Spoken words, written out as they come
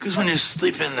Because when you're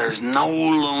sleeping, there's no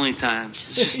lonely times.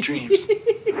 It's just dreams.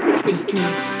 Just dreams.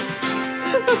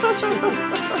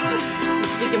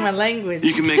 Speaking my language.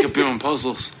 You can make up your own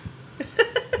puzzles.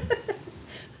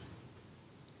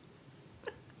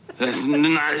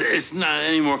 It's not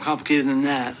any more complicated than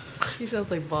that. He sounds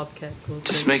like Bobcat Goldthwait.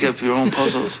 Just make up your own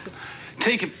puzzles.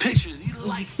 Take a picture that you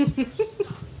like.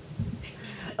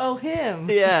 Oh, him.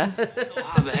 Yeah.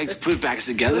 How the heck to put it back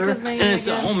together? What's his name And it's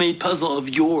a again? homemade puzzle of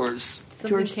yours. Something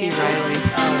George C. Campbell. Reilly.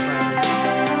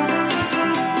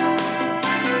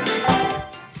 Oh,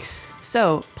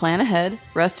 So, plan ahead,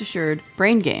 rest assured,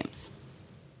 brain games.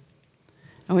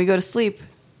 And we go to sleep.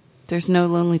 There's no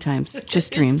lonely times,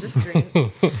 just dreams. Just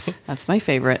dreams. That's my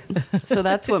favorite. So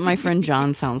that's what my friend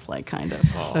John sounds like, kind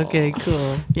of. Okay,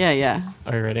 cool. Yeah, yeah.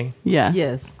 Are you ready? Yeah.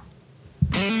 Yes.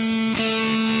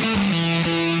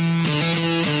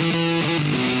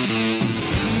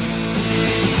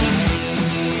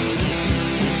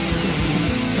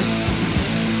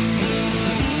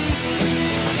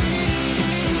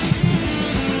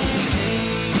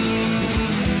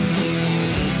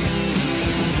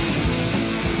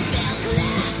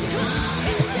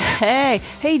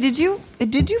 Hey, did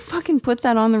you fucking put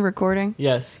that on the recording?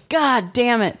 Yes. God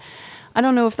damn it. I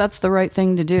don't know if that's the right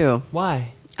thing to do.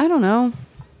 Why? I don't know.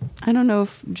 I don't know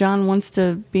if John wants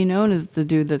to be known as the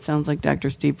dude that sounds like Dr.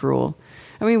 Steve Rule.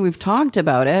 I mean, we've talked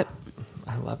about it.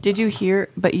 I love Did you hear,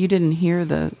 but you didn't hear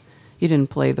you didn't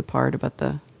play the part about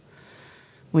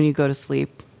when you go to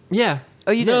sleep. Yeah.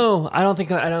 Oh, you did? No, I don't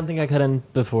think I cut in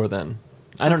before then.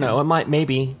 I don't know. It might,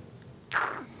 maybe.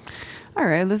 All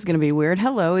right, this is going to be weird.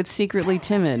 Hello, it's Secretly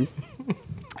Timid.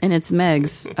 And it's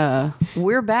Megs.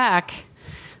 We're back.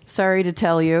 Sorry to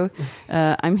tell you.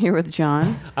 I'm here with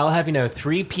John. I'll have you know,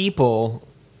 3 people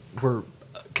were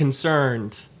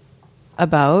concerned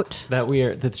About? that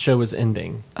the show was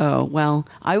ending. Oh, well,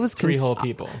 I was... 3 whole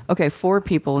people. Okay, 4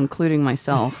 people, including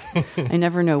myself. I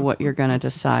never know what you're going to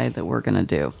decide that we're going to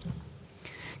do.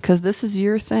 Because this is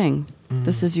your thing.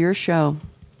 This is your show.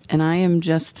 And I am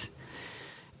just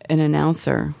an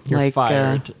announcer. You're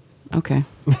fired. Okay.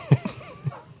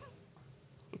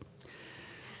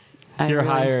 You're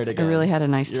hired again. I really had a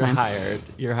nice You're time.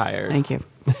 You're hired. Thank you.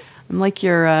 I'm like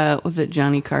your, was it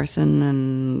Johnny Carson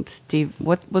and Steve?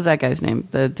 What was that guy's name?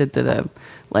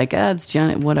 It's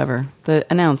Johnny, whatever. The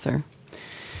announcer.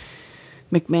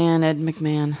 Ed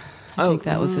McMahon. I think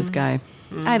that was his guy.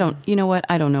 You know what?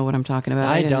 I don't know what I'm talking about.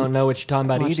 I don't know what you're talking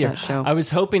about watch either. that show. I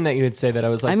was hoping that you would say that. I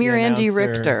was like, I'm the your Andy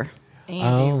announcer. Richter.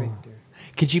 Andy Richter.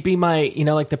 Could you be my,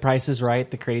 like The Price is Right,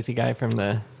 the crazy guy from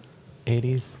the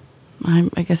 80s?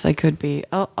 I guess I could be.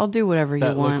 I'll do whatever you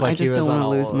That want. looked like I just he don't was want to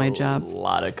on lose my a job.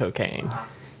 lot of cocaine.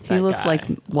 He That looks guy. like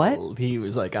what? He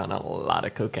was like on a lot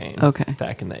of cocaine. Okay.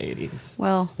 Back in the 80s.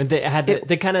 Well, But they had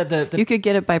the kind of the you could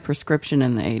get it by prescription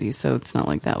in the 80s, so it's not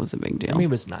like that was a big deal. I mean, it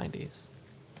was 90s.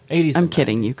 80s. I'm and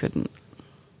kidding. 90s. You couldn't.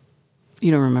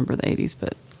 You don't remember the 80s,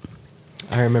 but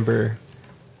I remember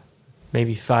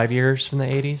maybe 5 years from the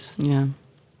 80s. yeah.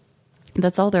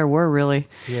 That's all there were, really.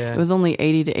 Yeah. It was only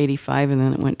 80 to 85, and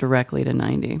then it went directly to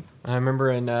 90. I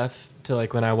remember enough to,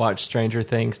 like, when I watched Stranger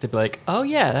Things to be like, oh,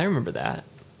 yeah, I remember that.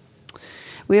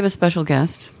 We have a special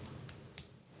guest.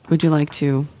 Would you like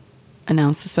to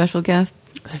announce the special guest?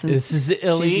 This is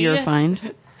Illy. She's your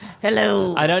find.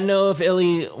 Hello. I don't know if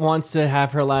Illy wants to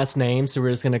have her last name, so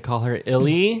we're just going to call her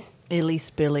Illy. Illy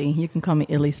Spilly. You can call me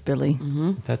Illy Spilly.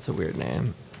 Mm-hmm. That's a weird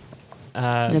name.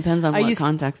 Depends on I what used-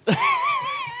 context.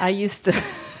 I used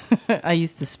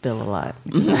to spill a lot.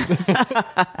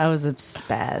 I was a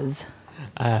spaz.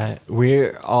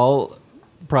 We're all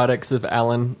products of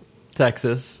Allen,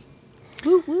 Texas.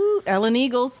 Woo woo. Ellen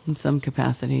Eagles. In some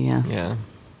capacity, yes. Yeah.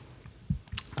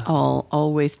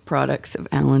 All waste products of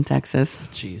Allen, Texas.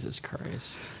 Jesus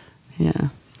Christ. Yeah.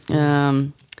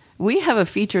 We have a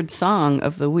featured song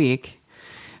of the week,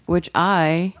 which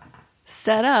I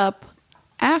set up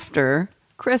after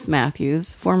Chris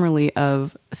Matthews, formerly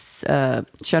of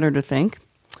Shudder to Think,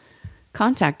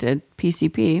 contacted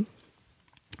PCP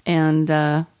and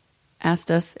asked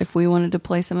us if we wanted to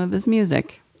play some of his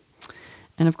music.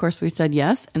 And of course we said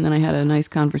yes. And then I had a nice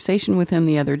conversation with him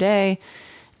the other day,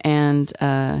 and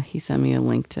he sent me a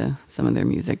link to some of their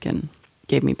music and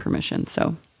gave me permission.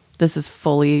 So this is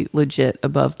fully legit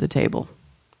above the table.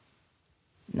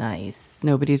 Nice.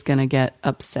 Nobody's going to get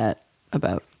upset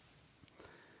about...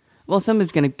 Well,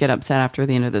 somebody's going to get upset after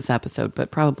the end of this episode,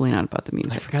 but probably not about the I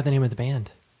music. forgot the name of the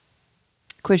band.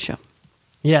 Quiz show.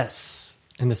 Yes.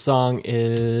 And the song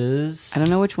is I don't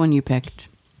know which one you picked.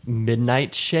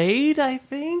 Midnight Shade, I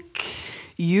think.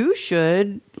 You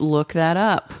should look that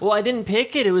up. Well, I didn't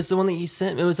pick it. It was the one that you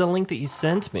sent. It was a link that you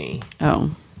sent me.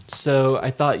 Oh. So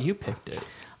I thought you picked it.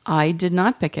 I did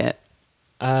not pick it.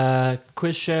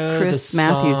 Quiz show. Chris the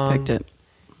Matthews song picked it.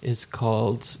 Is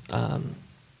called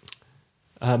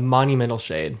Monumental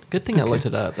Shade. Good thing I looked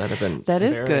it up. That'd have been That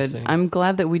is good. embarrassing. I'm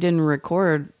glad that we didn't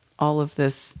record all of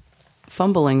this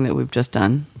fumbling that we've just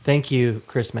done. Thank you,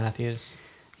 Chris Matthews.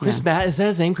 Is that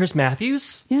his name? Chris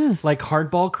Matthews? Yes. Like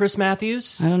hardball Chris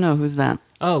Matthews? I don't know who's that.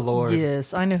 Oh Lord.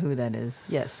 Yes, I know who that is.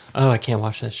 Yes. Oh, I can't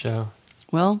watch that show.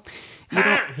 Well,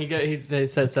 They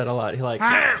says that a lot. He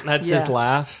that's his Yeah.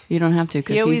 laugh. you don't have to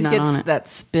because He he's always not on gets it. that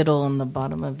spittle on the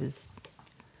bottom of his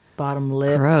bottom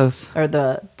lip. Gross. Or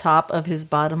the top of his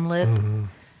bottom lip. Mm-hmm.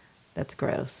 That's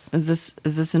gross. Is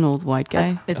this an old white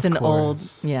guy? It's Of an course. old,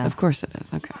 yeah. Of course it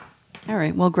is. Okay. All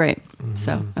right. Well, great.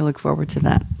 So Mm-hmm. I look forward to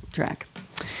that track.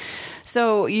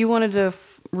 So you wanted to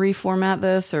reformat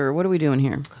this, or what are we doing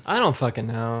here? I don't fucking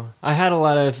know. I had a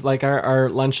lot of like our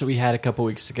lunch that we had a couple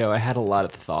weeks ago. I had a lot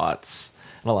of thoughts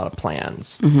and a lot of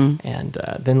plans, and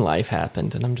then life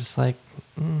happened, and I'm just like,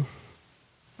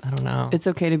 I don't know. It's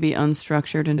okay to be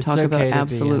unstructured and It's talk about okay to be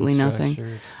absolutely nothing.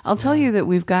 unstructured. I'll tell you that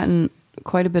we've gotten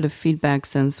quite a bit of feedback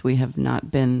since we have not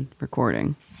been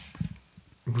recording.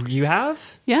 You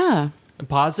have Yeah.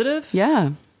 positive?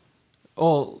 Yeah.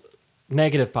 Oh,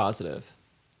 negative, positive.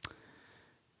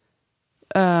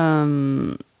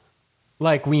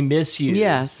 Like we miss you.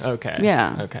 Yes. Okay.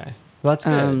 Yeah. Okay. Well, that's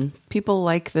good. People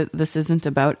like that this isn't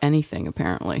about anything,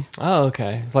 apparently. Oh,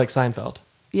 okay. Like Seinfeld.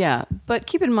 Yeah, but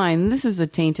keep in mind, this is a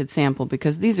tainted sample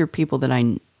because these are people that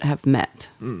I have met.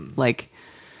 Like,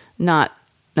 not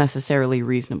necessarily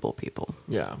reasonable people.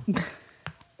 Yeah.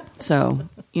 So,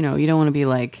 you don't want to be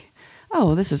like,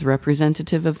 oh, this is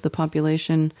representative of the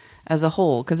population as a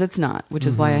whole, because it's not, which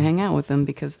is why I hang out with them,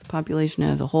 because the population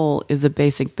as a whole is a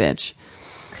basic bitch.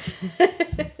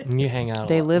 You hang out. a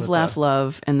They lot live, with laugh,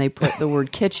 love, and they put the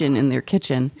word kitchen in their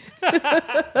kitchen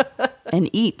and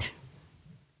eat.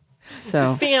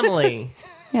 So, family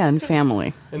yeah, and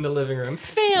family. in the living room.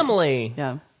 Family.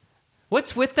 Yeah.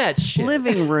 What's with that shit?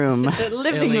 Living room.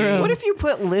 Living Ellie. room. What if you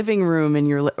put living room in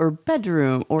your or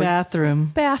bedroom or Bathroom.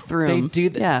 bathroom? They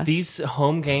do Yeah. these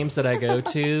home games that I go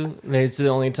to. It's the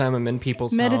only time I'm in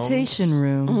people's Meditation homes.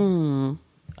 room.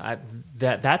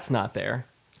 That's not there.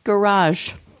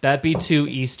 Garage. That'd be too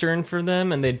Eastern for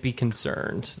them, and they'd be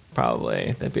concerned.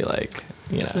 Probably they'd be like,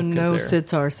 So 'cause no they're-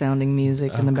 sitar sounding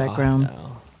music in the Oh, God, background. no.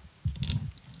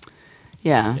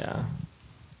 Yeah. Yeah.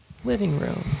 Living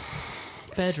room.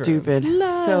 Bedroom. Stupid.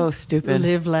 Love. So stupid.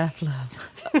 Live, laugh,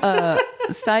 love.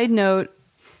 Side note,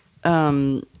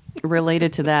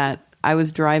 related to that, I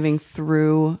was driving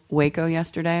through Waco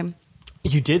yesterday.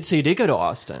 You did. So you did go to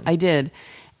Austin. I did.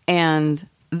 And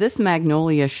this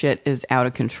Magnolia shit is out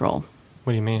of control.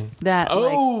 What do you mean? That,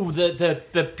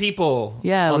 the people.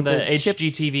 Yeah, on with the, Chip-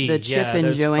 HGTV. The Chip yeah, and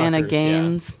those Joanna fuckers,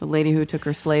 Gaines, the lady who took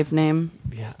her slave name.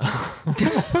 Yeah.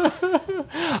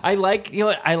 I like. You know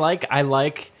what? I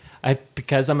like.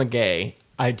 Because I'm a gay.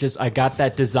 I got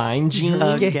that design gene.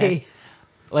 Gay.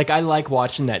 Like, I like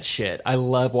watching that shit. I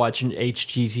love watching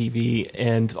HGTV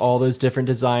and all those different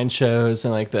design shows,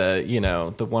 and like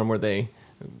the one where they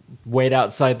wait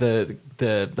outside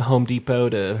the Home Depot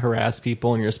to harass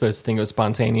people, and you're supposed to think it was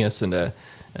spontaneous, and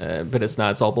but it's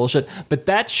not. It's all bullshit. But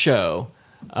that show,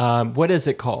 what is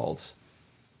it called?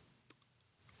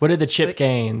 What are the Chip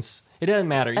Gaines? It doesn't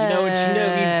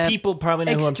matter. People probably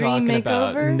know who I'm Extreme talking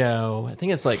about. Makeover? No, I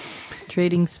think it's like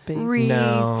Trading space. Reed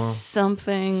No.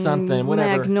 something,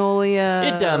 whatever. Magnolia.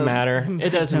 It doesn't matter. It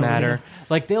doesn't matter.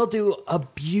 Like, they'll do a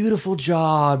beautiful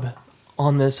job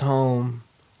on this home,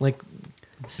 like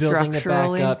building it back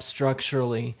Structurally? up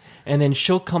structurally, and then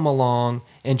she'll come along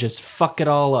and just fuck it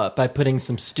all up by putting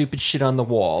some stupid shit on the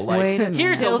wall. Like, Wait a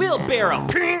here's a minute. wheelbarrow.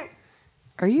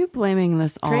 Are you blaming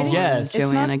this all on Yes. It's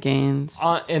Joanna Gaines?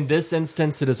 In this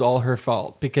instance, it is all her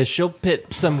fault because she'll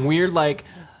put some weird like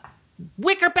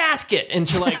wicker basket and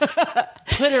she'll like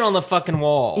put it on the fucking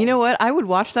wall. You know what? I would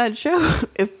watch that show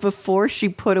if before she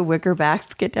put a wicker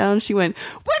basket down, she went,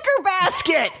 wicker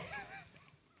basket!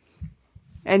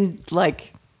 And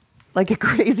like a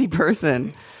crazy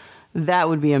person. That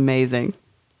would be amazing.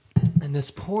 And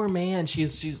this poor man,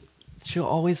 she'll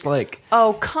always like.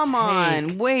 Oh, come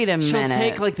on. Wait a She'll minute.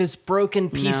 take like this broken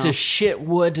piece No. of shit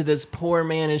wood to this poor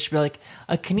man, and she'll be like,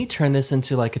 "Can you turn this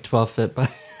into like a 12-foot by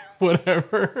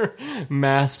whatever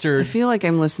mastered?" I feel like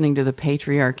I'm listening to the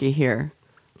patriarchy here.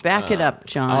 Back it up,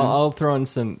 John. I'll throw in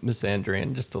some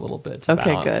misandry just a little bit to okay,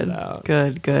 balance good. it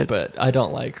out. Good. But I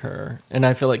don't like her, and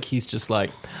I feel like he's just like,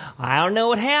 I don't know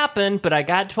what happened, but I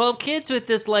got 12 kids with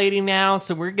this lady now,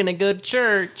 so we're gonna go to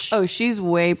church. Oh, she's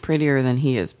way prettier than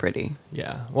he is pretty.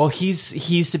 Yeah. Well, he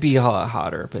used to be a lot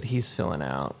hotter, but he's filling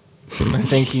out. I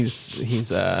think he's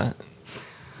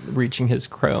reaching his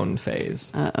crone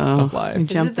phase of life. You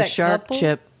jumped the that shark, couple?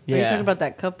 Chip. Are you Yeah. talking about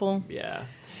that couple? Yeah,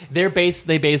 they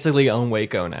basically own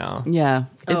Waco now. Yeah.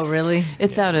 Oh, really?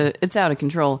 It's out of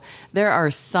control. There are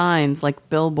signs like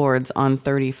billboards on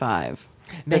 35.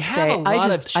 They that have say, a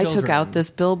lot of I took children." out this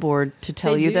billboard to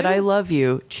tell They you that do? I love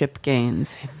you, Chip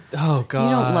Gaines. Oh God,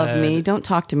 You don't love me. Don't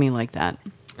talk to me like that.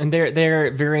 And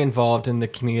they're very involved in the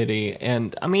community,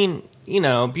 and I mean,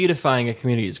 beautifying a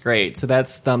community is great, so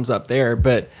that's thumbs up there.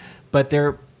 But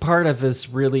they're part of this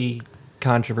really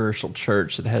controversial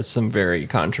church that has some very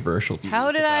controversial views.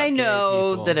 How did about I gay know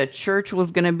people. that a church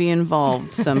was going to be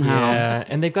involved somehow? Yeah,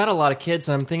 and they've got a lot of kids.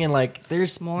 And I'm thinking like,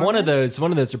 there's one of those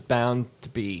are bound to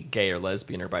be gay or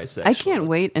lesbian or bisexual. I can't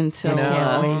wait until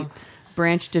Can't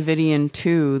Branch Davidian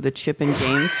 2, the Chip and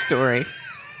Gaines story.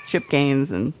 Chip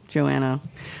Gaines and Joanna.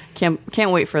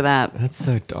 Can't wait for that. That's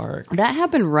so dark. That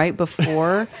happened right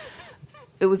before.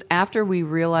 It was after we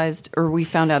realized, or we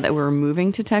found out that we were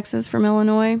moving to Texas from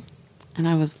Illinois, and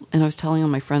I was telling all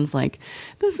my friends like,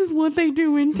 "This is what they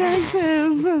do in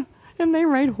Texas, and they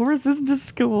ride horses to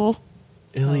school."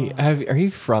 Illy, are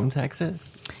you from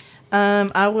Texas?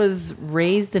 I was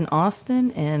raised in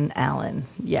Austin and Allen.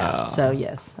 Yeah. So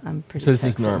yes, I'm pretty. So this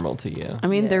is Texan. normal to you. I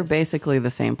mean, they're Yes. basically the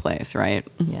same place, right?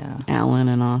 Yeah. Allen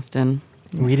and Austin.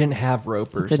 We didn't have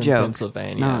ropers It's a in joke.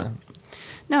 Pennsylvania. It's not.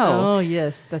 No. Oh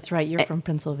yes, that's right. You're from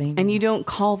Pennsylvania. And you don't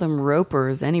call them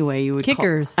ropers anyway. You would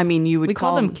kickers. you would we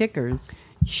call them kickers.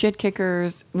 shit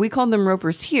kickers. We called them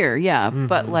ropers here, yeah.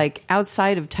 But like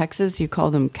outside of Texas, you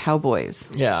call them cowboys.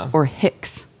 Yeah. Or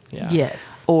hicks. Yeah.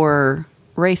 Yes. Or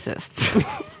racists.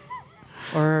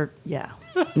 Or yeah.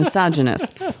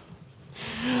 Misogynists.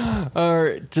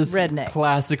 Or just Rednecks.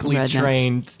 classically Rednecks.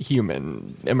 trained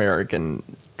human American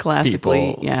Classically,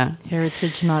 people. yeah.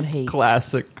 Heritage, not hate.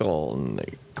 Classical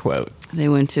quote. They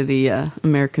went to the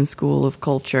American School of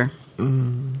Culture.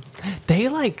 They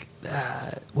like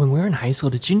when we were in high school.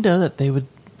 Did you know that they would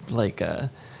like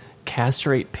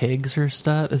castrate pigs or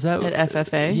stuff? Is that At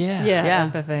FFA? Yeah. Yeah. Yeah.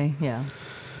 FFA. Yeah.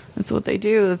 That's what they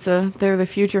do. They're the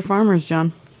future farmers,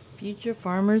 John. Future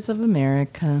farmers of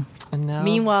America. And now,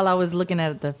 Meanwhile, I was looking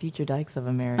at the future dykes of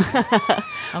America.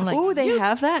 I'm like, Oh, they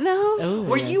have that now? oh,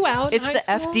 were yeah. you out? in It's high the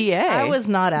school? FDA. I was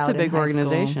not out. It's a big in high school.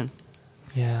 organization.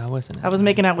 Yeah, I wasn't. I was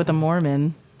making out with a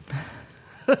Mormon.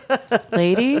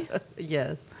 Lady?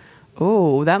 Yes.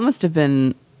 Oh, that must have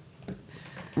been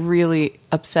really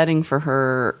upsetting for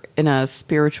her in a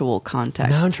spiritual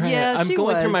context. Now I'm trying. Yeah, I'm she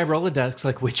going through my was. Rolodex.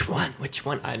 Like, which one? Which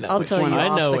one? I know. I'll which tell one. you I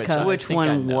off know the which cuff. one. Which I think I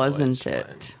one know wasn't which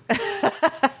it?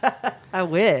 I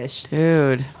wish.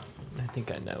 Dude. I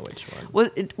think I know which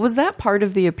one. Was that part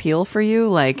of the appeal for you?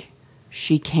 Like,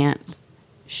 she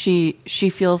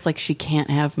feels like she can't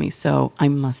have me, so I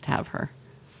must have her.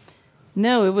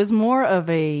 No, it was more of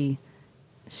a.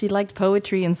 She liked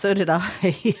poetry, and so did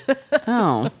I.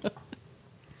 Oh.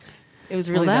 It was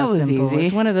really Well, that was simple. easy.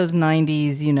 It's one of those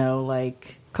 '90s,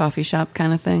 like Coffee shop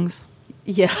kind of things.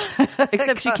 yeah.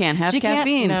 Except she can't have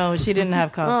caffeine. No, she didn't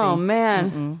have coffee. Oh,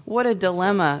 man. What a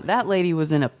dilemma. That lady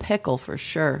was in a pickle for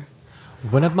sure.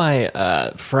 One of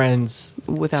my friends.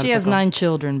 Without She a has pickle. 9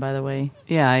 children, by the way.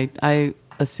 Yeah, I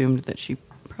assumed that she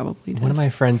probably did. One of my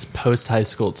friends post high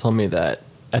school told me that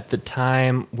at the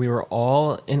time we were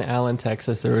all in Allen,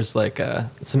 Texas, there was like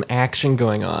some action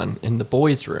going on in the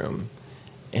boys' room,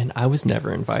 and I was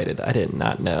never invited. I did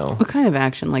not know. What kind of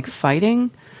action? Like fighting?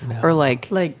 No. Or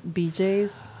like Like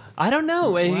BJ's. I don't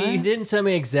know. He didn't tell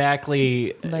me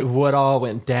exactly Like- what all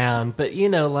went down, but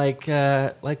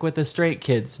like what the straight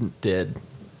kids did.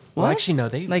 Well, What? actually, no,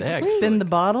 they Like actually, spin the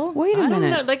bottle. wait a I don't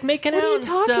minute. know, like making What out are you and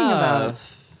talking stuff. about?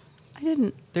 I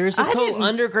didn't. There's this I whole didn't-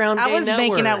 underground I gay was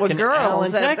making out with network in girls Allen,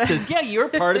 at the- Texas. Yeah, you're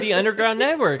part of the underground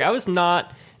network. I was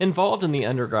not involved in the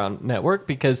underground network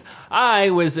because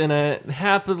I was in a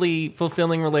happily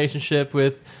fulfilling relationship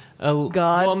with a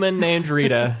God. woman named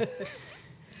Rita.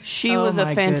 She Oh, was a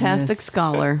my fantastic goodness.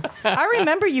 scholar. I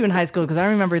remember you in high school because I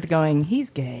remember going,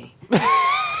 he's gay.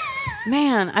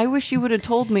 Man, I wish you would have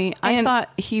told me. I And- thought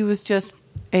he was just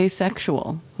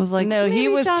asexual. I was like, No, he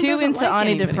maybe was John too doesn't into like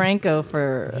Ani anybody. DeFranco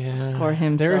for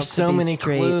himself. There are to so be many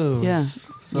straight. clues. Yeah.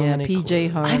 So Yeah, many PJ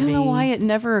clues. Harvey. I don't know why it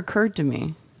never occurred to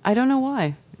me. I don't know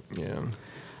why.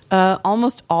 Yeah.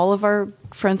 Almost all of our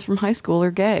friends from high school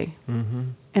are gay,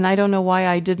 and I don't know why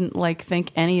I didn't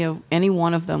think any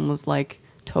one of them was like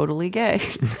totally gay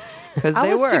because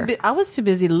they were. I was too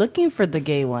busy looking for the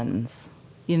gay ones.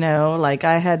 Like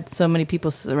I had so many people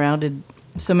surrounded,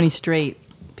 so many straight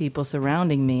people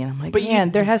surrounding me. And I'm like, But man,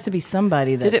 there has to be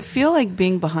somebody that. Did it feel like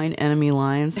being behind enemy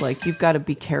lines? Like you've got to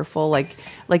be careful, like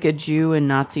a Jew in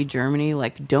Nazi Germany.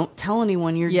 Like, don't tell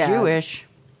anyone you're Yeah. Jewish.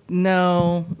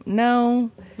 No.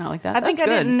 Not like that. I think I That's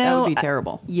good. didn't know. That would be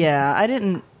terrible. Yeah, I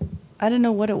didn't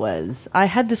know what it was. I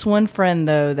had this one friend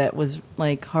though that was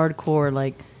like hardcore,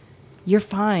 like, you're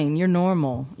fine, you're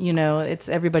normal. You know, it's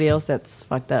everybody else that's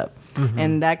fucked up.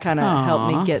 And that kind of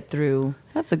helped me get through.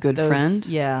 That's a good Those- friend.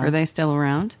 yeah. Are they still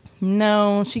around?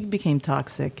 No, she became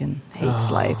toxic and hates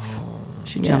life.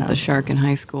 She jumped Yeah. the shark in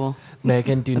high school.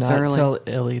 Megan, do That's not early. tell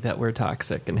Illy that we're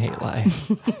toxic and hate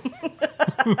life.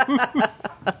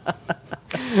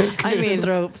 I mean,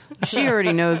 Misanthropes. she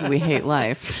already knows we hate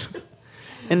life.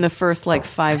 In the first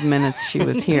 5 minutes she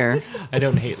was here. I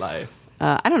don't hate life.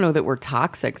 I don't know that we're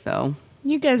toxic though.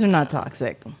 You guys are not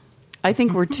toxic. I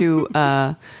think we're too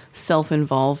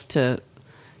self-involved to,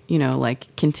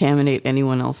 contaminate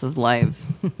anyone else's lives.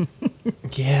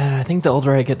 Yeah, I think the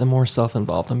older I get, the more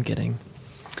self-involved I'm getting.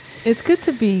 It's good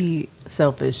to be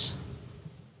selfish,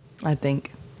 I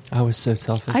think. I was so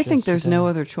selfish. I think there's yesterday. no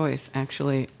other choice,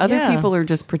 actually. Other Yeah. people are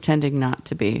just pretending not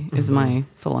to be, is my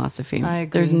philosophy. I agree.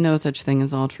 There's no such thing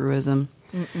as altruism.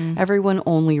 Everyone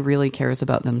only really cares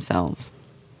about themselves.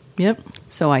 Yep.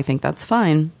 So I think that's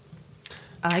fine.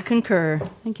 I concur.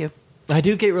 Thank you. I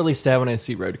do get really sad when I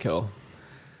see roadkill.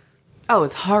 Oh,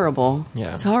 it's horrible.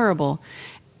 Yeah. It's horrible.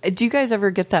 Do you guys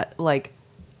ever get that,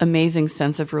 amazing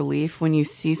sense of relief when you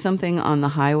see something on the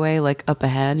highway, up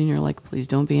ahead, and you're like, please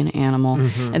don't be an animal.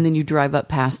 And then you drive up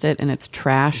past it, and it's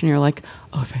trash, and you're like,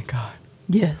 oh, thank God.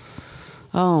 Yes.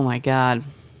 Oh, my God.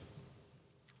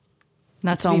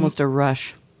 Not It's to be, almost a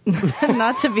rush.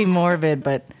 not to be morbid,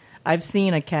 but I've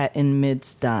seen a cat in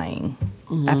midst dying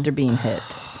after being hit.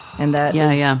 And that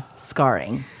Yeah, is yeah.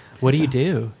 scarring. What do you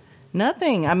do?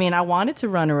 Nothing. I mean, I wanted to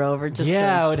run her over just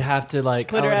I to would have to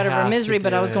put her out of her misery,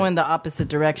 but I was going the opposite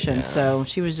direction. So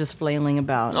she was just flailing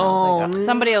about. And I was like,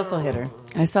 somebody else will hit her.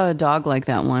 I saw a dog like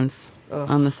that once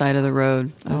on the side of the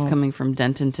road. I was coming from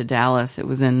Denton to Dallas. It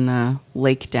was in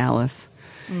Lake Dallas.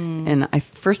 And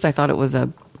first I thought it was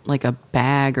a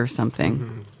bag or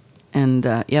something.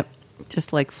 And,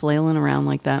 just flailing around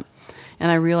like that.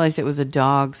 And I realized it was a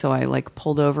dog, so I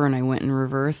pulled over and I went in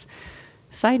reverse.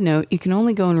 Side note, you can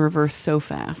only go in reverse so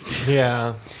fast.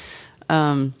 Yeah.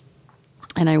 And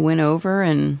I went over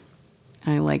and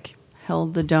I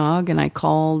held the dog and I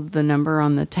called the number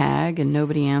on the tag and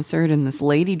nobody answered. And this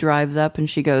lady drives up and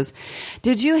she goes,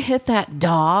 "Did you hit that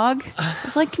dog?" I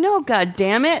was like, "No, God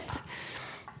damn it."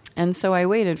 And so I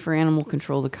waited for animal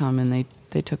control to come and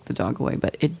they took the dog away.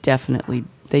 But they definitely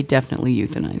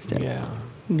euthanized it. Yeah.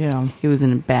 Yeah. He was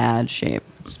in bad shape.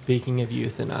 Speaking of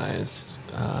euthanized,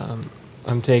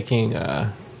 I'm taking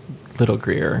Little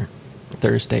Greer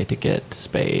Thursday to get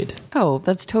spayed. Oh,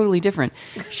 that's totally different.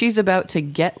 She's about to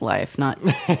get life, not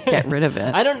get rid of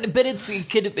it. I don't, but it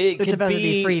could about to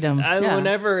be freedom. Yeah.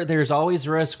 Whenever there's always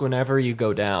risk whenever you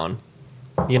go down.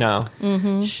 You know,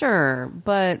 Sure,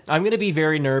 but I'm going to be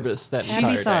very nervous that Happy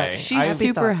entire thoughts. day. she's Happy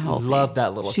super thoughts. healthy. Love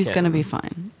that little She's kitten. going to be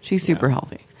fine. She's super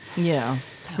healthy. Yeah.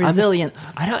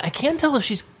 Resilience. I can't tell if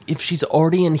she's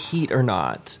already in heat or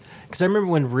not. Because I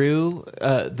remember when Rue,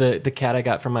 the cat I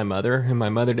got from my mother, and my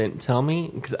mother didn't tell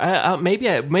me. Because maybe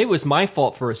it was my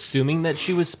fault for assuming that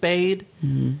she was spayed.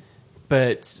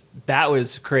 But that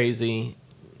was crazy.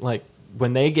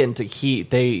 When they get into heat,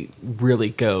 they really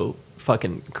go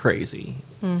fucking crazy.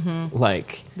 They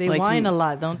Like, whine a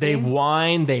lot, don't They they?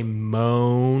 whine, they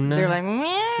moan. They're like,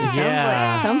 meow.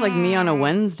 yeah. Sounds like me on a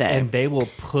Wednesday And they will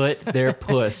put their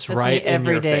puss right me in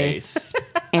every your day. face.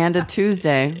 and a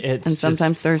Tuesday It's and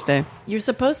sometimes just- Thursday. You're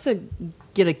supposed to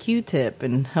get a Q-tip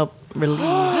and help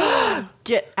relieve.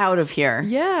 Get out of here.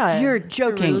 Yeah, You're to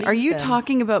joking. relieve Are you them.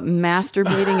 talking about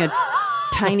masturbating a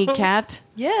tiny cat?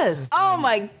 Yes. Oh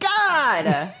my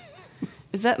God.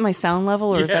 Is that my sound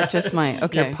level or is that just my...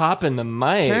 Okay. You're popping the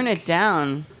mic. Turn it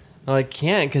down. Well, I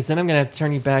can't because then I'm going to have to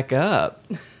turn you back up.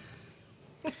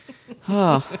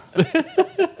 Oh,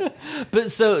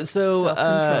 But so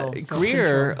Self-control,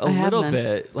 Greer a I have little none.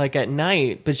 bit like at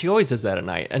night, but she always does that at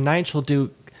night. At night she'll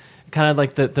do kind of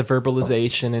like the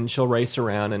verbalization and she'll race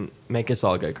around and make us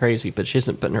all go crazy. But she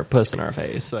isn't putting her puss in our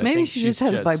face. So I maybe think she she's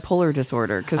just has bipolar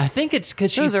disorder. Cause I think it's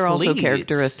because she those are also sleeps.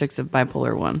 characteristics of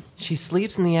bipolar 1. She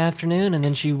sleeps in the afternoon and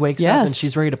then she wakes up Yes. and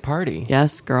she's ready to party.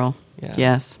 Yes, girl. Yeah.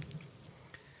 Yes.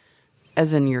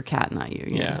 As in your cat, not you.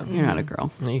 Yeah. You're not a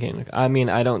girl. You can, I mean,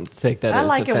 I don't take that. I as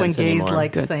like it when offense gays anymore.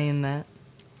 like Good. saying that.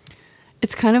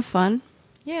 It's kind of fun.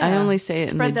 Yeah. I only say it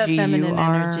Spread in the that feminine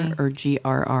G-U-R energy. or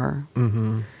G-R-R.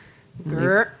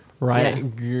 Grr. right, Yeah.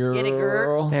 girl. Get it,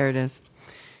 girl? There it is.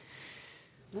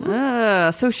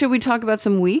 So should we talk about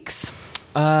some weeks?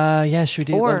 Yeah, should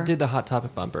we do, Or- let's do the Hot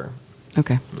Topic bumper?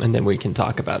 Okay, And then we can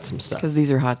talk about some stuff. because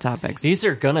these are hot topics. These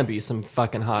are going to be some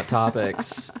fucking hot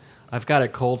topics. I've got a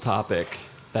cold topic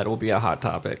that will be a hot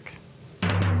topic.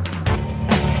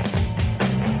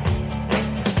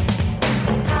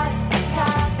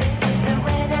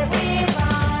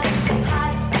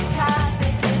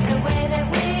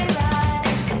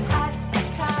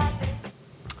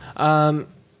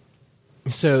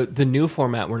 So the new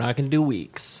format, we're not going to do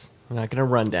weeks. We're not going to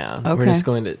run down. We're Okay. just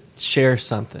going to share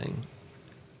something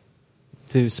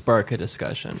to spark a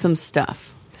discussion. Some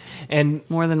stuff. And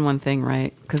More than one thing,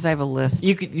 right? Because I have a list.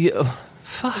 you could...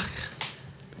 fuck.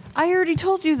 I already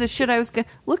told you the shit I was going to...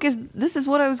 Look, this is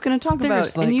what I was going to talk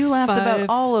There's about, and you laughed about 5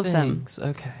 all of them. things.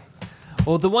 Okay.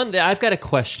 Well, the one that I've got a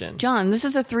question. John, this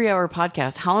is a 3-hour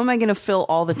podcast. How am I going to fill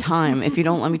all the time if you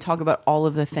don't let me talk about all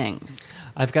of the things?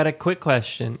 I've got a quick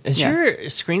question. Is Yeah. your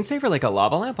screensaver like a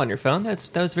lava lamp on your phone? That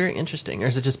was very interesting. Or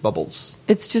is it just bubbles?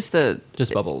 It's just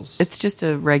Just bubbles. It's just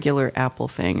a regular Apple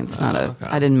thing. It's not okay.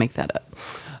 I didn't make that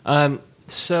up.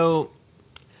 So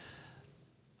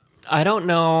I don't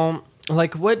know.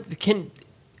 Like, what can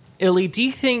Illy? Do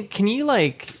you think? Can you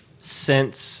like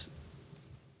sense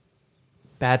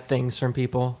bad things from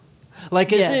people?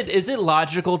 Like, Yes. is it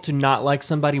logical to not like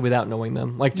somebody without knowing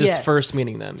them? Like, just Yes. first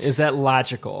meeting them, is that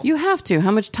logical? You have to.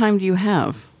 How much time do you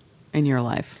have in your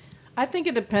life? I think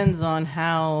it depends on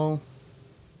how.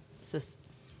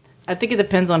 I think it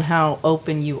depends on how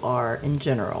open you are in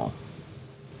general.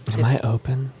 Am I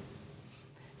open?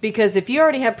 Because if you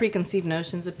already have preconceived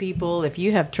notions of people, if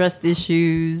you have trust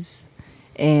issues,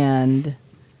 and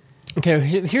Okay,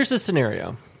 here's a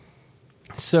scenario.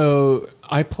 So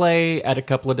I play at a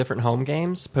couple of different home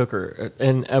games, poker,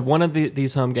 and at one of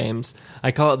these home games,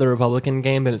 I call it the Republican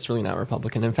game, but it's really not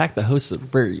Republican. In fact, the host's a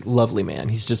very lovely man.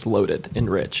 He's just loaded and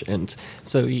rich, and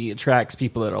so he attracts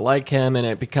people that are like him, and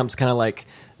it becomes kind of like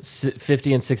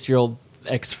 50 and 60-year-old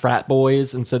ex-frat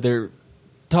boys, and so their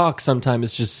talk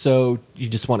sometimes is just so you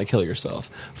just want to kill yourself.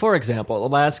 For example, the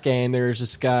last game, there's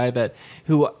this guy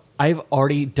who I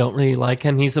already don't really like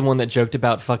him. He's the one that joked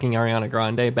about fucking Ariana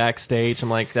Grande backstage. I'm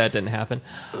like, that didn't happen.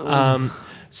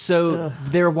 So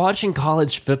they were watching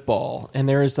college football, and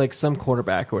there was like some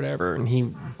quarterback or whatever, and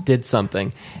he did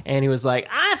something, and he was like,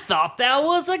 I thought that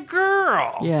was a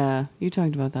girl. Yeah, you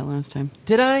talked about that last time.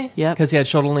 Did I? Yep. Because he had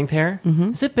shoulder-length hair? Mm-hmm.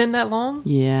 Has it been that long?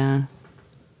 Yeah.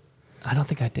 I don't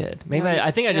think I did. Maybe No,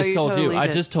 I think I no, just you told you. totally I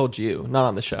did. just told you, not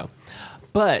on the show.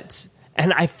 But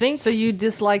and I think so you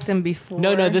disliked them before.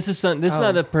 no. This is Oh.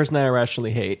 not the person that I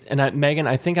rationally hate. And Megan,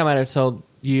 I think I might have told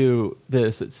you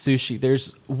this at Sushi.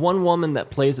 There's one woman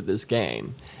that plays at this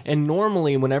game, and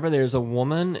normally whenever there's a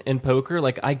woman in poker,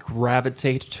 like I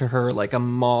gravitate to her like a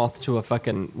moth to a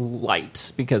fucking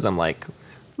light because I'm like,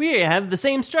 we have the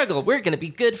same struggle. We're going to be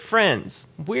good friends.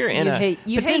 We're in You a hate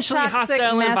potentially toxic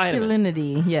hostile environment.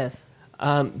 masculinity. Yes.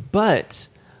 But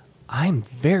I'm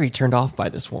very turned off by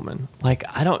this woman. Like,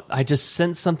 I just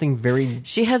sense something very,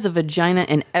 She has a vagina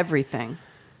in everything.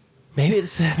 maybe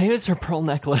it's her pearl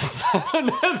necklace. I don't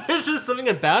know. There's just something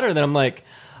about her that I'm like,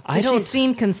 Does she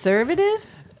seem conservative?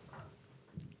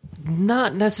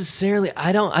 not necessarily.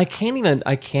 I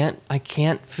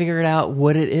can't figure it out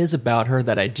what it is about her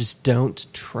that I just don't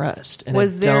trust. And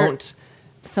Was I there don't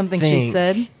Something she think-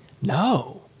 said?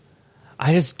 No.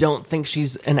 I just don't think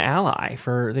she's an ally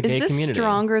for the Is gay this community.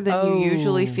 stronger than Oh. you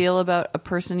usually feel about a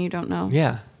person you don't know?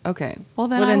 Yeah. Okay. Well,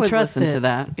 then Well, I then would trust listen it. to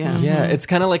that. Yeah. Yeah, it's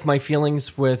kind of like my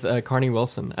feelings with Carney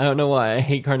Wilson. I don't know why I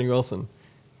hate Carney Wilson.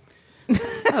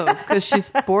 Oh, because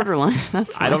she's borderline.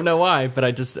 That's why. I don't know why, but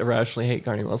I just irrationally hate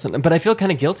Carney Wilson. But I feel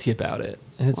kind of guilty about it.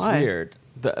 And it's Why? weird.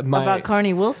 About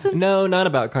Carney Wilson? No, not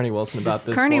about Carney Wilson. About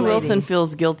this Carney woman. Wilson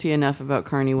feels guilty enough about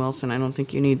Carney Wilson. I don't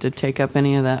think you need to take up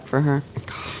any of that for her.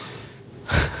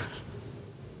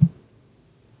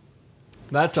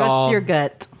 That's Trust all. your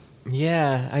gut.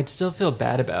 Yeah, I'd still feel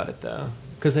bad about it though,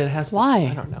 because it has to. Why?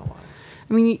 I don't know why.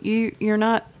 I mean, you're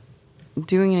not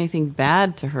doing anything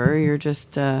bad to her. You're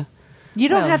just You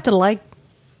don't Well- have to like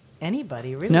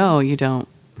anybody, really. no, you don't.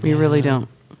 You really Yeah. don't.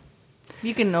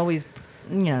 You can always,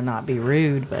 not be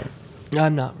rude, but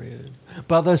I'm not rude,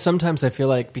 but although sometimes I feel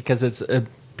like because it's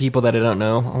people that I don't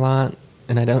know a lot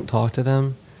and I don't talk to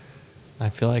them, I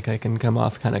feel like I can come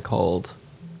off kind of cold.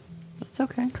 It's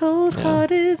okay.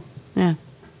 cold-hearted. Yeah.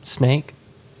 Snake.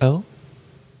 Oh.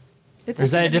 It's Or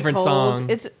is that okay a to be different cold.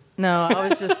 song? No, I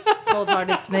was just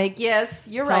cold-hearted snake. Yes,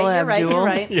 you're right. Paula You're right. Abdul? You're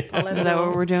right. Yeah. Paula Is that what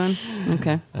Abdul. we're doing?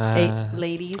 Okay. 8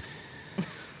 ladies.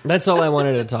 That's all I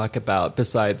wanted to talk about.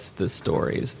 Besides the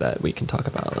stories that we can talk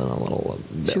about in a little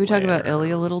bit. Should we talk about Illy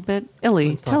a little bit? Illy,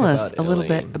 Let's tell talk us about a little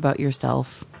Illy. bit about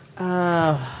yourself.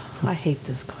 I hate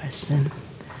this question,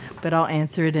 but I'll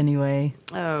answer it anyway.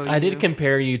 Oh, I did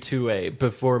compare you to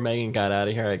before Megan got out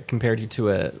of here, I compared you to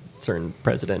a certain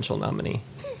presidential nominee.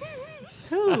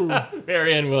 Who?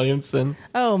 Marianne Williamson.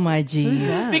 Oh my geez.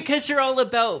 Because you're all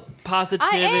about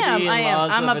positivity and I am.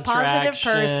 laws I'm of a positive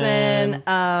attraction.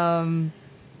 person.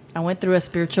 I went through a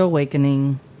spiritual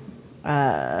awakening.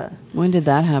 When did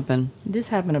that happen? This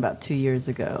happened about 2 years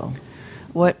ago.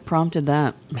 What prompted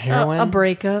that? Heroin? A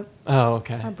breakup. Oh,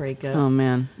 okay. A breakup. Oh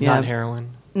man, yeah. Not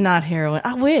heroin. Not heroin.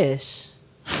 I wish.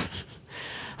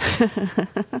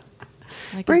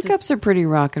 I could Breakups just- are pretty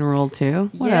rock and roll too.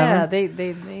 Yeah, Whatever. they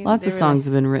Lots they of were songs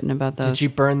have been written about those. Did you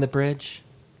burn the bridge?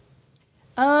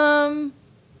 like-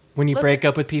 When you Let's- break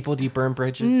up with people, do you burn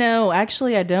bridges? No,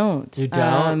 actually, I don't. You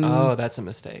don't? Oh, that's a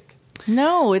mistake.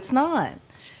 No, it's not.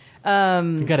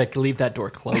 You got to leave that door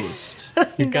closed.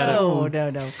 You got No,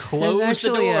 to no. close There's the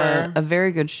actually door. a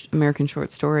very good American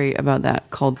short story about that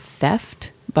called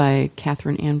Theft by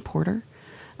Catherine Ann Porter.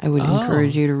 I would Oh.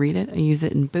 encourage you to read it. I use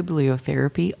it in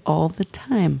bibliotherapy all the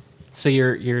time. So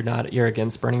you're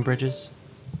against burning bridges?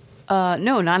 No,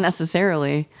 not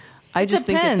necessarily. I just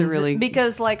think it's a really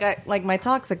because like my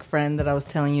toxic friend that I was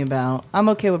telling you about, I'm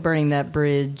okay with burning that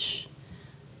bridge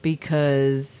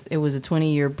because it was a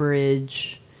 20-year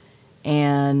bridge,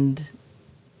 and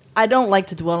I don't like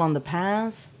to dwell on the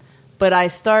past, but I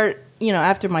start,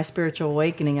 after my spiritual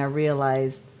awakening, I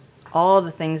realized all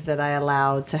the things that I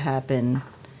allowed to happen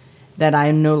that I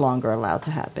am no longer allowed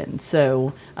to happen.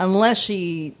 So unless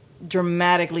she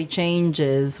dramatically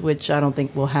changes, which I don't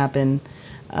think will happen,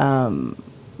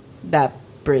 that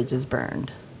bridge is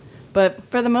burned. But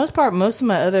for the most part, most of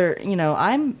my other,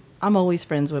 I'm always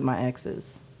friends with my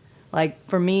exes. Like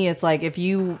for me, it's like if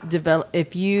you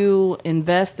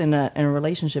invest in a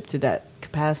relationship to that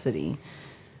capacity,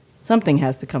 something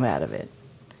has to come out of it.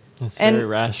 It's And- very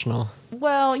rational.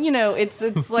 Well,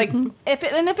 it's like if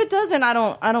it doesn't, I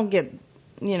don't get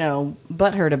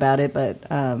butthurt about it. But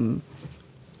I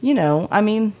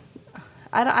mean,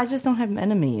 I just don't have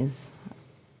enemies.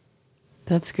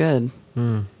 that's good.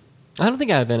 I don't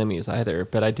think I have enemies either,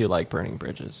 but I do like burning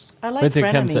bridges. I like But if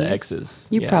it comes to frenemies. exes.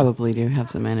 You yeah. probably do have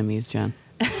some enemies, John.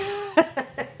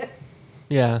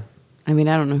 Yeah. I mean,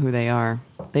 I don't know who they are.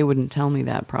 They wouldn't tell me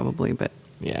that probably, but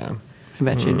Yeah. I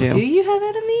bet you Do do. you have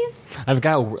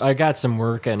enemies? I got some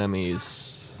work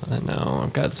enemies. I know.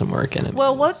 I've got some work enemies.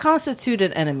 Well, what constitutes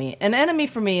an enemy? An enemy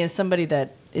for me is somebody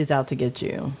that is out to get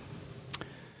you.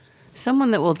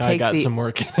 Someone that will I take got some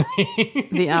work enemies.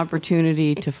 the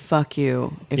opportunity to fuck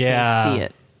you if Yeah. they see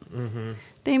it.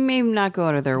 They may not go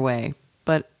out of their way,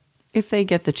 but if they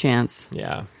get the chance,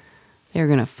 Yeah. they're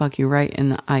going to fuck you right in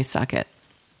the eye socket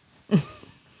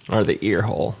Or the ear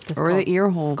hole. It's or the called ear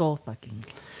hole. Skull fucking.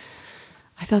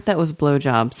 I thought that was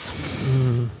blowjobs.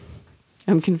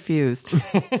 I'm confused.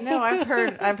 No, I've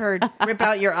heard rip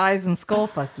out your eyes and skull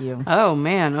fuck you. Oh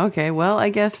man, okay. Well, I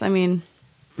guess who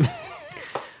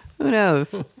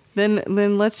knows? Then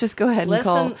let's just go ahead and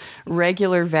call Listen-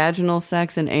 regular vaginal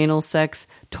sex and anal sex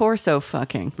torso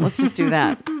fucking. Let's just do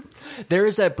that. There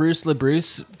is that Bruce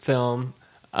LaBruce film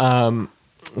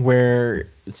where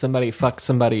somebody fucked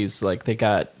somebody's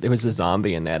it was a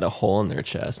zombie and they had a hole in their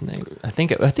chest and I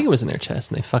think it was in their chest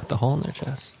and they fucked the hole in their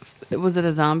chest. Was it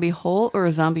a zombie hole or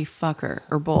a zombie fucker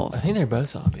or both? I think they're both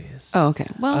zombies. Oh, okay.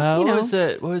 Well,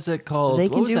 What was it called? They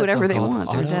What can was do that whatever film they called?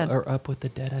 want. They're dead. Or Up with the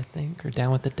Dead, I think, or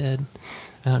Down with the Dead.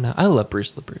 I don't know. I love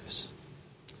Bruce LaBruce.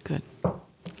 good.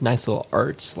 Nice little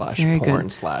art Very / porn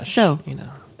good. / So- you know.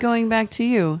 Going back to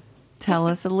you, tell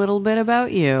us a little bit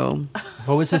about you.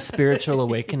 What was his spiritual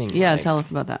awakening? Yeah, like? tell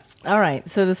us about that. All right.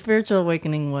 So the spiritual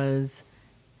awakening was.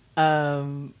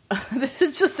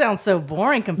 This just sounds so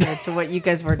boring compared to what you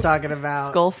guys were talking about.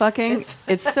 Skull fucking.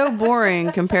 It's so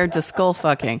boring compared to skull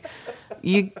fucking.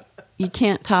 You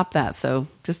can't top that. So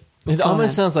just It go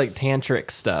almost ahead. sounds like tantric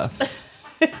stuff.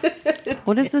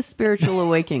 What is the spiritual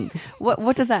awakening?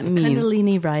 What does that mean?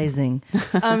 Kundalini rising.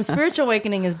 Spiritual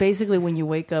awakening is basically when you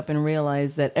wake up and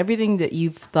realize that everything that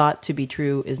you've thought to be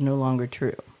true is no longer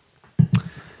true.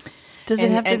 Does it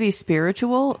and- have to and- be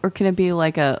spiritual, or can it be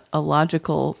like a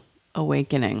logical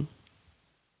awakening?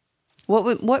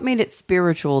 What made it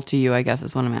spiritual to you? I guess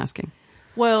is what I'm asking.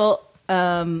 Well,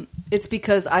 it's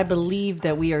because I believe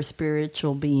that we are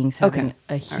spiritual beings having Okay.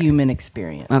 a human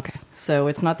experience. Okay. So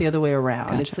it's not the other way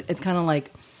around. Gotcha. It's kind of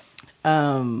like,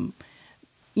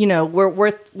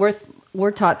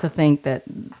 we're taught to think that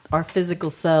our physical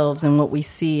selves and what we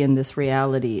see in this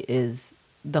reality is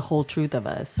the whole truth of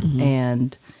us.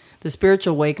 And the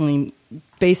spiritual awakening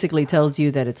basically tells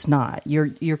you that it's not.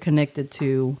 You're connected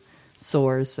to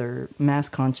source or mass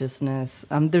consciousness.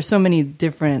 There's so many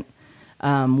different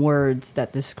words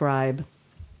that describe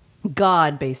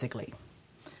God, basically.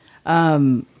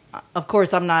 Of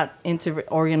course, I'm not into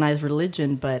organized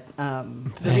religion, but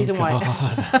the reason why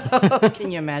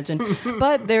can you imagine?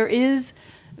 But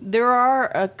there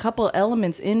are a couple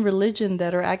elements in religion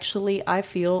that are actually, I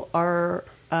feel, are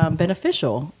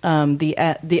beneficial.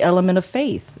 The element of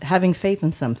faith, having faith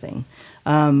in something.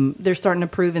 They're starting to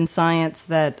prove in science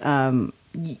that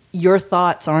your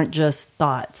thoughts aren't just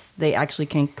thoughts; they actually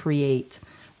can create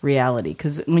reality.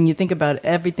 Because when you think about it,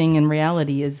 everything in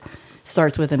reality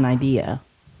starts with an idea.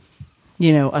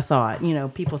 A thought.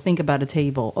 People think about a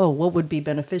table. Oh, what would be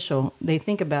beneficial? They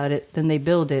think about it, then they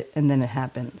build it, and then it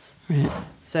happens. Right.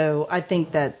 So I think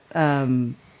that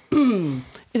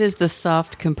It is the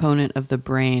soft component of the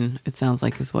brain, it sounds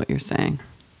like is what you're saying.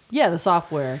 the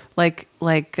software. Like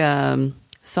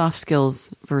soft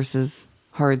skills versus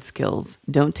hard skills.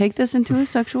 Don't take this into a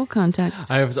sexual context.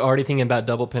 I was already thinking about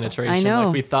double penetration. I know.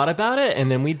 Like we thought about it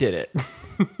and then we did it.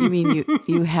 You mean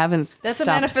you haven't That's a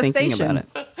stopped thinking manifestation. about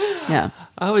it? Yeah.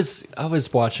 I was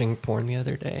watching porn the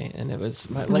other day, and it was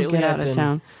lately. get out of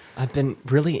town. I've been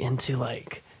really into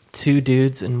like 2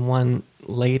 dudes and 1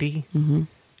 lady.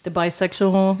 The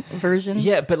bisexual version.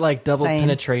 Yeah, but like double Same.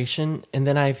 penetration, and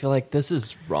then I feel like this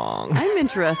is wrong. I'm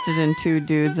interested in 2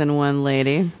 dudes and 1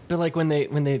 lady. But like when they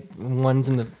one's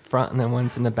in the front and then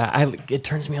one's in the back, it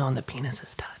turns me on the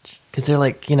penises touch because they're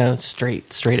like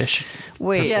straightish.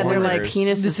 Wait, Yeah, they're like,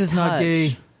 penis. this is not touch.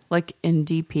 gay. Like in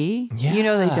DP, Yeah.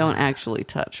 they don't actually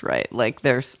touch, right? Like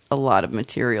there's a lot of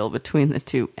material between the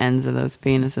 2 ends of those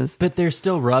penises. But they're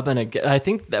still rubbing. I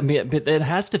think. But it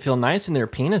has to feel nice when their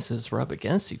penises rub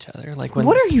against each other. Like when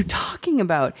What are you talking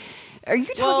about? Are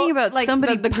you talking about like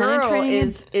somebody the girl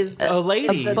penetrating is a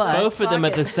lady, the both of them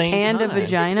at the socket. same and a time,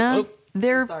 vagina? Oh,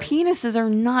 Their Sorry. penises are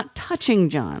not touching,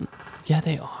 John. yeah,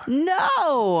 they are.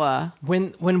 No,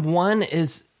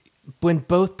 When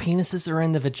both penises are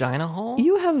in the vagina hole.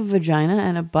 you have a vagina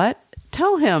and a butt.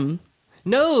 Tell him.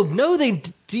 No, they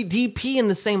DP in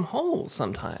the same hole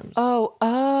sometimes. Oh.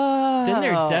 Then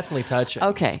they're definitely touching.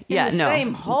 Okay. in Yeah. the no.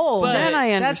 same hole. But- Then I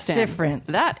That's understand. different.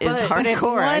 That is But if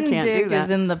hardcore. I one can't dick do that.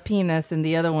 is in the penis and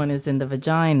the other one is in the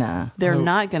vagina, They're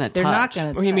not going to touch. they're not going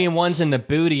to. What do you mean one's in the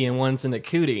booty and one's in the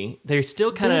cootie? They're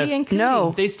still kind Booty and of cootie.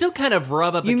 No. they still kind of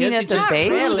rub up You mean against at each the other.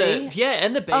 base? Really? Yeah,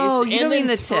 and the base. Oh, you and don't then mean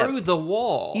the tip. through the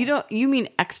wall. You mean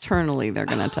externally they're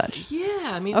going to touch. Yeah,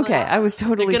 I mean. Okay, like, I was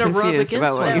totally they're gonna rub confused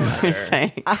about against what you one were another.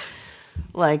 saying.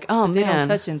 Like, oh They man. don't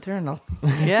touch internal.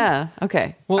 Yeah.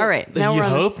 Okay. Well, All right. Now you we're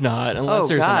on hope this- not, unless Oh,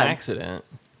 there's God. an accident.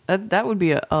 That would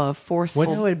be a forceful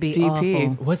That would be DP.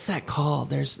 awful. What's that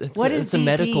called? What is it's a DP?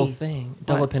 medical thing.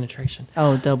 Double What? penetration.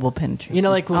 Oh, double penetration. You know,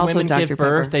 like when Also women Dr. give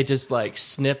birth, Pepper. they just like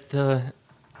snip the.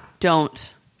 Don't.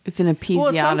 It's an well,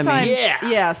 episiotomy. sometimes,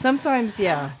 Yeah. sometimes,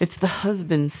 yeah. It's the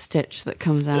husband stitch that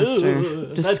comes after.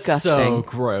 Ugh, Disgusting. That's so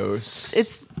gross.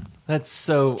 It's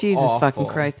so Jesus awful. fucking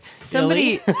Christ.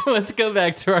 Somebody. Really? Let's go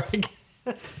back to our.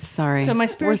 Sorry. So my We're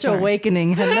spiritual sorry.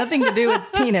 awakening had nothing to do with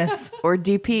penis or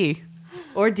DP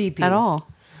or DP at all.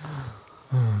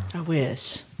 I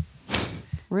wish.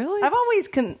 Really? I've always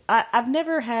I've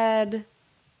never had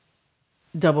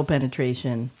double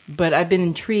penetration, but I've been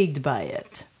intrigued by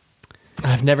it.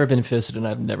 I've never been fisted, and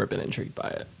I've never been intrigued by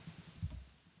it.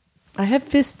 I have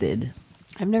fisted.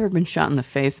 I've never been shot in the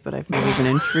face, but I've never been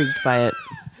intrigued by it.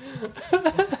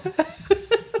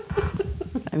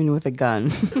 I mean, with a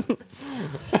gun.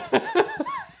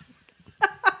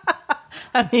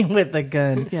 I mean, with a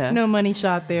gun. Yeah. No money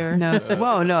shot there. No,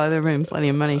 whoa, no, there have been plenty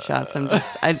of money shots.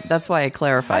 That's why I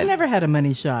clarified. I've never had a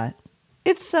money shot.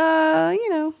 It's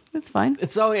it's fine.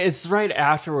 It's right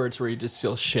afterwards where you just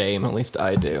feel shame. At least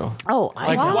I do. Oh,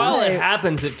 Like while it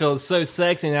happens, it feels so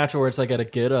sexy, and afterwards I got to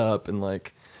get up and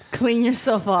like Clean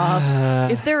yourself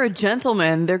off. if they're a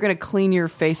gentleman, they're going to clean your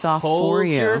face off hold for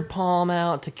you. your palm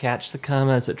out to catch the cum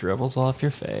as it dribbles off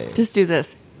your face. Just do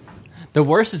this. The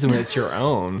worst is when it's your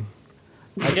own.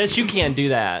 I guess you can't do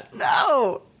that.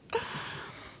 No.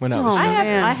 When I Oh, was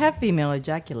man. I have female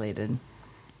ejaculated.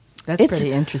 That's It's-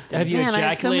 pretty interesting. Have you Man, I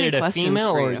have so many ejaculated a questions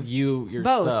female for or you. you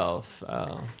yourself?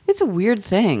 Oh. It's a weird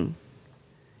thing.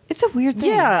 It's a weird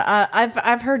thing. Yeah,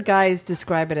 I've heard guys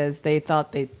describe it as they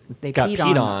thought they Got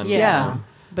peed on. Yeah. Yeah.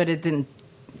 But it didn't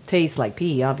taste like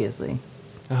pee, obviously.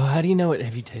 Oh, how do you know it?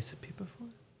 Have you tasted pee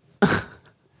before?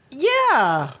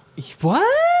 Yeah.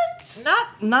 What?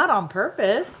 Not on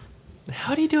purpose.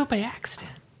 How do you do it by accident?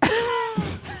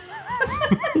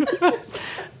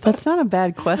 That's not a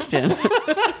bad question.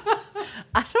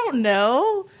 don't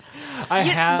know.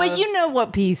 But you know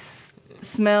what pee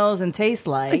smells and tastes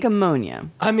like. Like ammonia.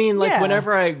 I mean, like, Yeah.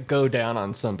 whenever I go down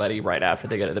on somebody right after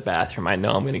they go to the bathroom, I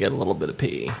know I'm going to get a little bit of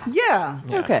pee. Yeah.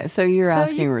 Yeah. Okay, so you're So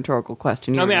asking you- a rhetorical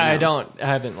question. You I mean, already know. I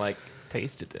haven't, like,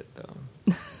 tasted it,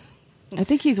 though. I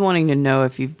think he's wanting to know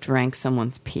if you've drank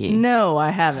someone's pee. No, I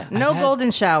haven't. No had- golden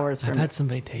showers for I've me. had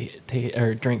somebody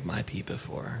or drink my pee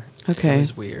before. Okay. It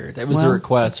was weird. It was Well- a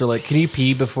request. They're like, can you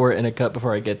pee in a cup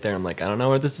before I get there? I'm like, I don't know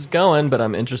where this is going, but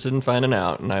I'm interested in finding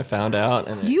out. And I found out.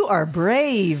 And You are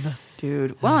brave.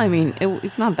 Dude. Well, I mean,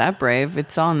 it's not that brave.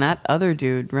 It's on that other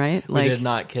dude, right? we did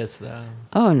not kiss, though.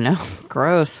 Oh, no.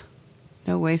 Gross.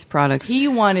 No waste products. He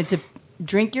wanted to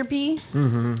drink your pee?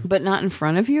 But not in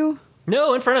front of you?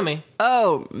 No, in front of me.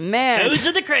 Oh, man. Those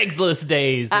are the Craigslist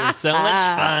days. They're so much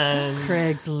fun.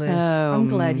 Craigslist. Oh, I'm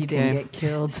glad you didn't okay. get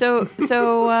killed. So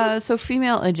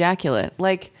female ejaculate.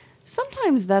 Like,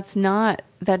 sometimes that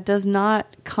does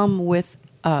not come with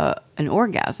an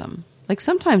orgasm. Like,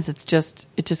 sometimes it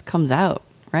just comes out,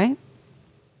 right?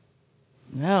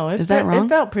 No, Is that wrong? It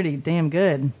felt pretty damn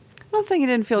good. I'm not saying it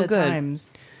didn't feel at good, times.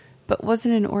 but was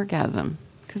it an orgasm?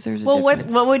 Because there's a Well,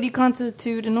 difference. what would you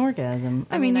constitute an orgasm?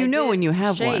 I mean, you know did when you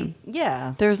have shake. one.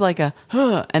 Yeah. There's like a,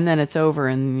 and then it's over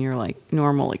and you're like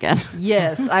normal again.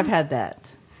 Yes, I've had that.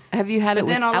 Have you had But it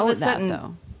then all without of a sudden- that,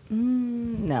 though?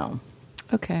 No.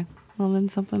 Okay. Well, then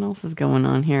something else is going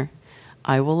on here.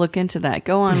 I will look into that.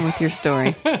 Go on with your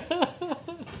story.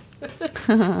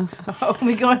 Are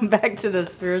we going back to the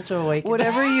spiritual awakening?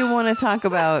 Whatever you want to talk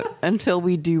about until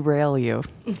we derail you.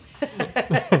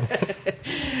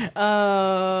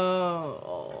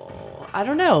 I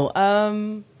don't know.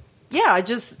 Yeah,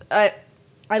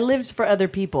 I lived for other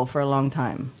people for a long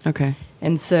time. Okay.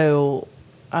 And so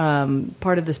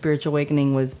part of the spiritual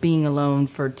awakening was being alone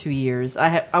for 2 years.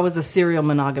 I was a serial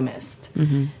monogamist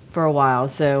for a while.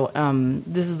 So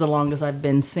this is the longest I've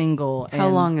been single. How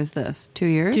and long is this? 2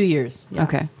 years? 2 years. Yeah.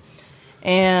 Okay.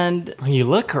 And You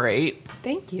look great.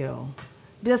 thank you.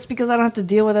 That's because I don't have to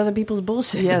deal with other people's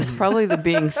bullshit. Yeah, it's probably the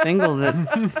being single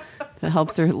that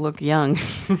helps her look young.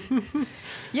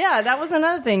 Yeah, that was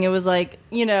another thing. It was like,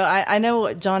 I know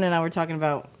what John and I were talking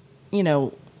about, he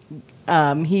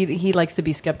likes to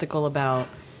be skeptical about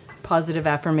positive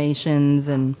affirmations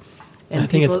and I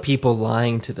think it's people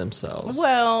lying to themselves.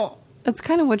 Well, That's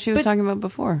kind of what she was But- talking about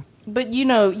before. but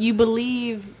you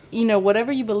believe,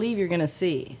 whatever you believe you're going to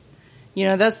see.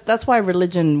 That's why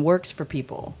religion works for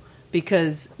people,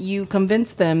 because you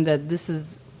convince them that this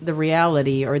is the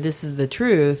reality or this is the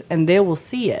truth and they will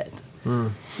see it.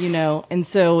 And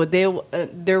so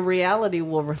their reality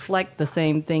will reflect the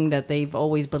same thing that they've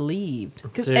always believed.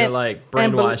 So you're like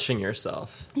brainwashing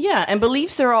yourself. Yeah, and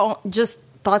beliefs are all just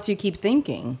thoughts you keep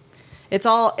thinking. It's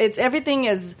everything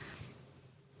is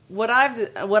what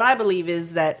I believe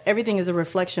is that everything is a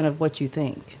reflection of what you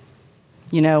think.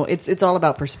 It's all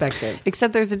about perspective.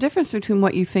 Except there's a difference between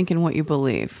what you think and what you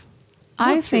believe.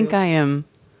 I Not think true. I am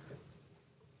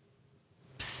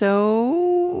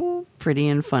so pretty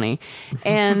and funny.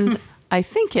 And I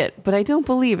think it, but I don't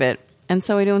believe it. And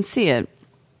so I don't see it.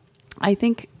 I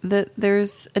think that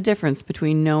there's a difference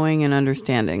between knowing and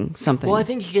understanding something. Well, I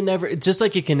think you can never, just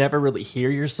like you can never really hear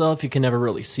yourself, you can never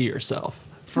really see yourself.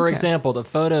 For Okay. example, the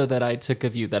photo that I took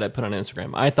of you that I put on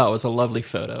Instagram, I thought was a lovely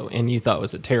photo, and you thought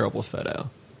was a terrible photo.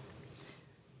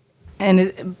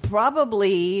 And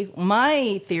probably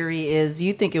my theory is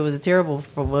you think it was a terrible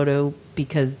photo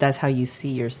because that's how you see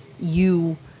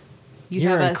you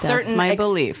You're have a That's certain my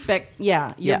belief. Your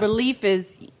Yeah. belief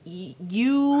is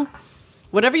you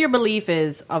whatever your belief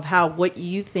is of how what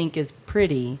you think is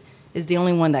pretty is the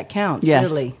only one that counts. Yes.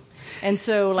 Really. And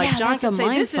so like Yeah, John that's can a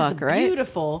say this mindfuck, is right?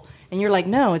 beautiful and you're like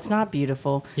no, it's not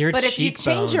beautiful. Your but if you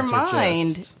change your cheekbones are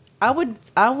mind, just- I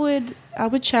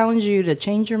would challenge you to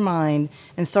change your mind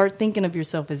and start thinking of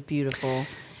yourself as beautiful.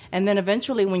 And then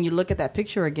eventually when you look at that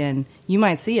picture again, you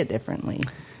might see it differently.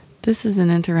 this is an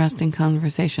interesting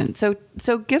conversation. So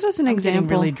give us an I'm example. getting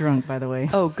really drunk, by the way.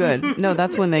 Oh, good. No,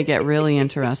 that's when they get really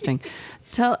interesting.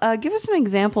 Give us an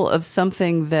example of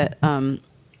something that I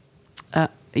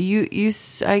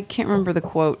can't remember the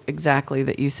quote exactly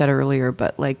that you said earlier,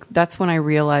 but like that's when I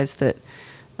realized that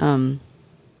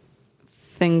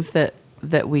things that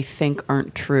we think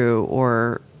aren't true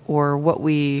or what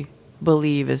we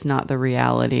believe is not the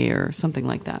reality or something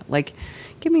like that. Like,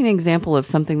 give me an example of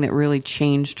something that really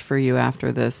changed for you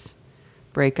after this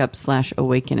breakup /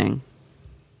 awakening.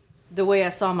 The way I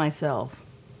saw myself.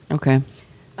 Okay.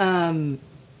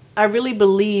 I really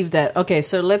believe that. Okay,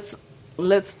 so let's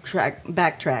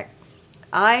backtrack.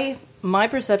 My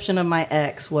perception of my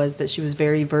ex was that she was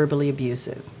very verbally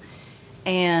abusive,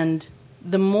 and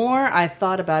the more I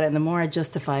thought about it and the more I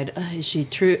justified, is she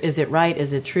true? Is it right?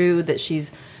 Is it true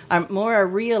that more I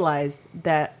realized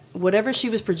that whatever she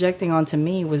was projecting onto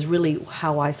me was really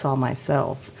how I saw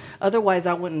myself. Otherwise,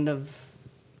 I wouldn't have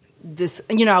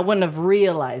I wouldn't have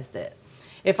realized it.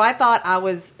 If I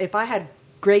had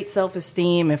great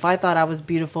self-esteem, if I thought I was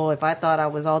beautiful, if I thought I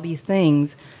was all these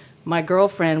things, my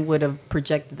girlfriend would have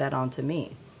projected that onto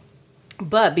me.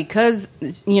 But because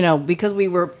we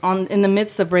were in the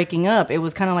midst of breaking up, it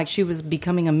was kind of like she was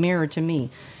becoming a mirror to me.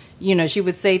 She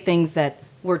would say things that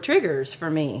were triggers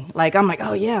for me. Like, I'm like,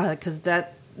 oh yeah, because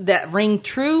that rang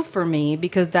true for me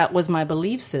because that was my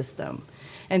belief system.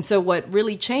 And so what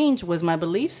really changed was my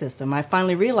belief system. I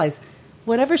finally realized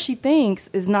whatever she thinks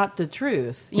is not the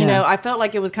truth. I felt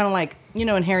like it was kind of like,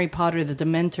 in Harry Potter, the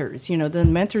Dementors. The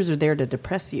Dementors are there to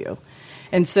depress you.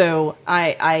 And so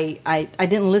I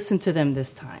didn't listen to them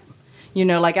this time.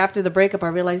 Like after the breakup, I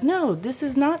realized, no, this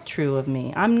is not true of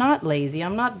me. I'm not lazy.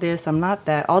 I'm not this. I'm not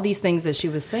that. All these things that she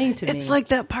was saying to me. It's like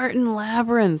that part in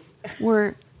Labyrinth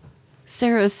where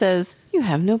Sarah says, you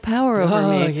have no power over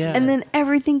me. Yes. And then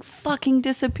everything fucking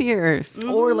disappears.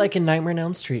 Or like in Nightmare on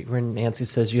Elm Street, where Nancy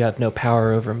says, you have no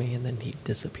power over me, and then he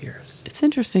disappears. It's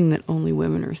interesting that only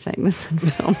women are saying this in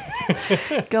film.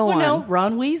 Go on. No,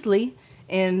 Ron Weasley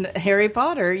in Harry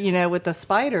Potter, with the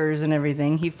spiders and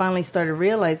everything, he finally started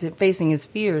facing his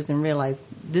fears and realized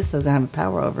this doesn't have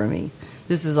power over me.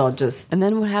 This is all just... And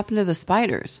then what happened to the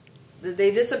spiders?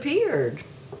 They disappeared.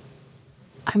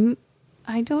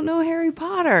 I don't know Harry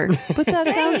Potter, but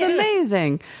that sounds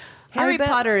amazing. Harry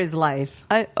Potter is life.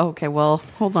 Okay, well,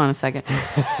 hold on a second.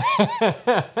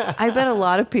 I bet a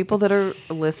lot of people that are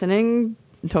listening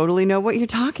totally know what you're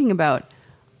talking about.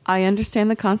 I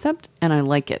understand the concept, and I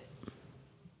like it.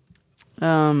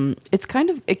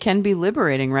 It can be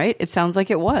liberating, right? It sounds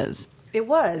like it was. It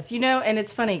was, and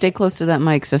it's funny. Stay close to that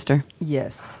mic, sister.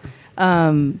 Yes.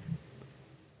 Keanu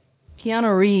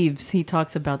Reeves, he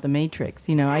talks about the Matrix.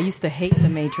 I used to hate the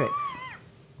Matrix.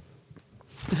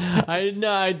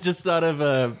 I just thought of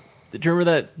do you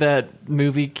remember that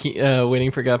movie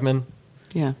Waiting for Guffman?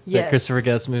 Yeah. Yes. That Christopher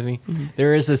Guest movie. Mm-hmm.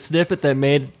 There is a snippet that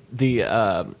made the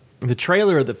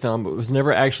trailer of the film, but was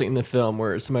never actually in the film,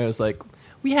 where somebody was like,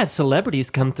 we had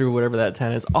celebrities come through whatever that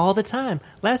town is all the time.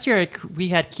 Last year we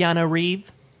had Keanu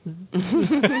Reeves.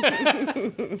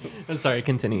 I'm sorry,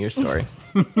 continue your story.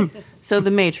 So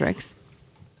the Matrix.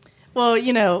 Well,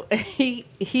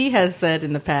 he has said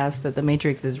in the past that the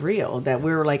Matrix is real, that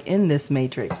we're like in this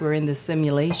Matrix, we're in this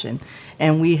simulation,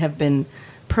 and we have been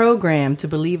programmed to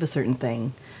believe a certain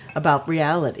thing about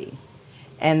reality.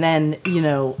 And then,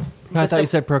 I thought you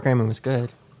said programming was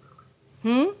good.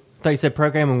 I thought you said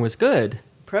programming was good.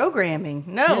 Programming?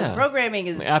 No, Yeah. Programming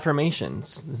is...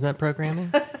 Affirmations. Isn't that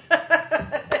programming?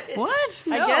 What?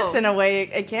 No. I guess in a way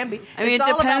it can be. I mean, it's it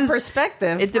all depends. about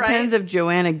perspective. It depends right? if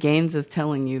Joanna Gaines is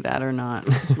telling you that or not.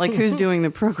 Like, who's doing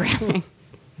the programming?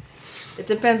 It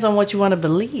depends on what you want to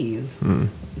believe.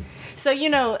 So,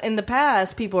 in the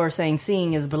past, people are saying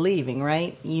seeing is believing,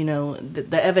 right?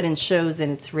 The evidence shows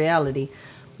and it's reality.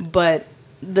 But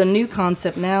the new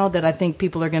concept now that I think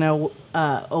people are going to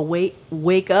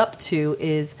wake up to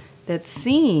is that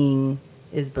seeing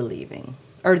is believing,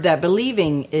 or that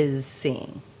believing is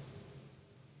seeing.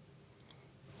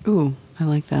 Ooh, I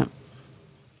like that.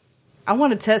 I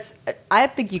want to test. I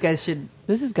think you guys should.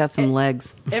 This has got some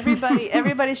legs.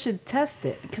 Everybody should test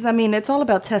it, because it's all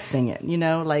about testing it.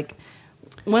 Like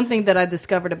one thing that I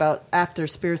discovered about after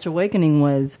spiritual awakening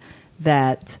was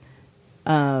that,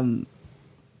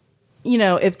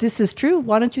 if this is true,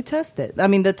 why don't you test it?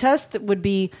 The test would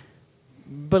be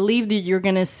believe that you're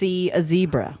going to see a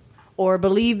zebra, or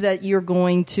believe that you're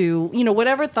going to,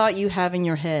 whatever thought you have in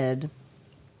your head.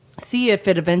 See if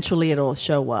it'll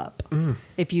show up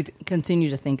if you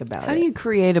continue to think about it. How do you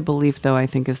create a belief, though, I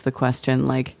think is the question.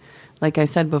 Like I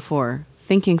said before,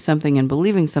 thinking something and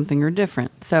believing something are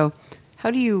different. So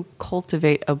how do you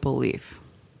cultivate a belief?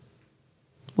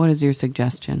 What is your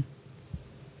suggestion?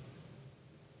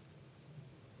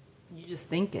 You just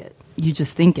think it.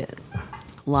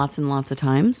 Lots and lots of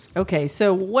times. Okay,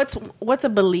 so what's a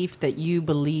belief that you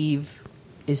believe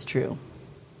is true?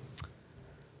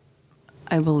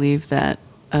 I believe that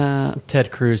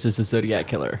Ted Cruz is a Zodiac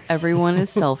killer. everyone is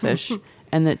selfish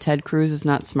and that Ted Cruz is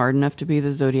not smart enough to be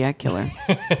the Zodiac killer.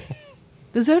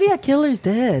 The Zodiac killer's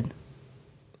dead.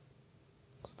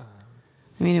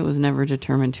 I mean, it was never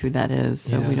determined who that is,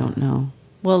 so we don't know.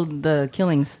 Well, the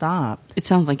killing stopped. It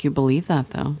sounds like you believe that,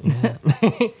 though. Yeah.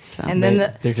 So And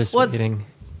then They're just waiting.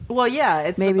 Well, yeah,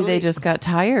 it's maybe the they belief. just got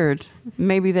tired.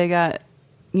 Maybe they got,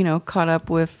 caught up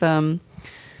with, the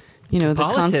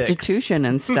Politics. Constitution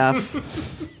and stuff.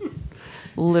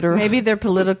 literal, Maybe they're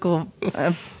political,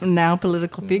 now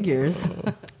political figures.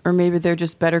 or maybe they're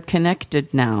just better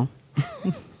connected now.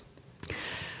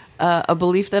 A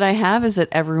belief that I have is that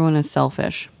everyone is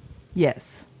selfish.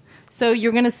 Yes. So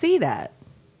you're going to see that.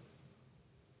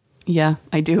 Yeah,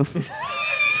 I do.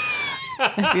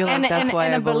 I feel like that's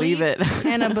why I believe it.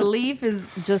 And a belief is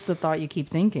just a thought you keep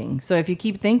thinking. So if you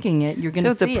keep thinking it, you're going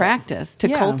to So see it's a practice. To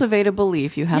Yeah. cultivate a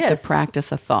belief, you have Yes. to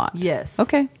practice a thought. Yes.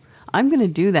 Okay. I'm going to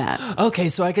do that. Okay,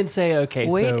 so I can say,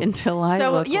 Wait so until I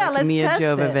So, look yeah, like let's Mia test it.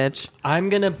 Jovovich. I'm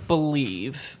going to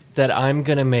believe that I'm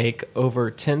going to make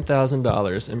over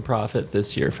 $10,000 in profit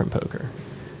this year from poker.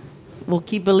 it. We'll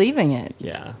keep believing it.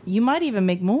 Yeah. You might even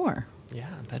make more. Yeah,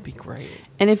 that'd be great.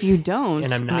 And if you don't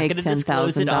And I'm not make going to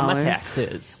disclose it on my $10,000,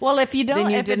 taxes. Well, if you don't,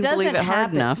 Then you if didn't it doesn't believe it hard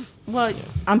happen, enough. Well,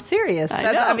 I'm serious. I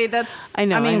That's- know. I mean, that's. I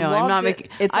know, I'm Walt not did- making-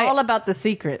 It's I- all about the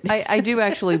secret. I do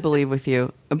actually believe with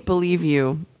you. Believe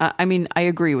you. I mean, I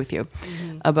agree with you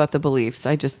about the beliefs.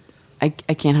 I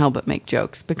can't help but make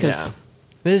jokes because Yeah.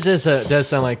 This just does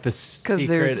sound like the secret.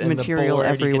 there's and material the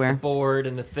board. You everywhere. get the board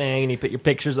and the thing, and you put your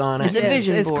pictures on it. It's a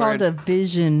vision It's board. called a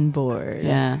vision board.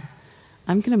 yeah,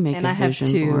 I'm gonna make And a I have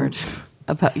vision two. board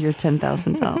about your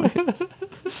 $10,000.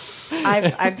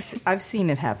 I've seen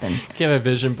it happen. You have a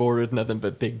vision board with nothing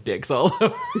but big dicks all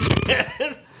over.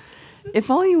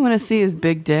 If all you want to see is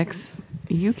big dicks,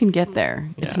 you can get there.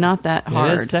 It's Yeah. not that It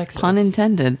hard. is Texas. Pun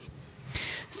intended.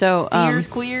 So, Steers,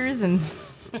 queers, and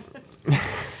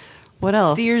what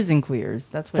else? steers and queers.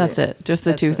 That's what. That's it. Just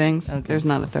the that's two it. things. Okay. There's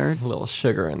not a third. A little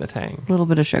sugar in the tank. A little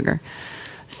bit of sugar.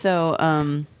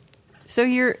 So, so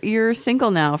you're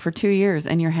single now for 2 years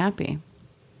and you're happy.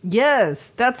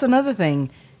 Yes, that's another thing.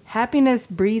 Happiness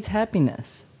breeds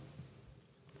happiness.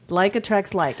 Like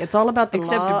attracts like. It's all about the law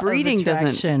Except breeding of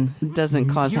attraction. doesn't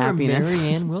cause You're happiness.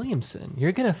 Marianne Williamson.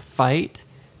 You're going to fight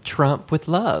Trump with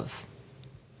love.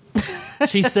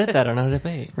 She said that on a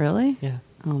debate. Really? Yeah.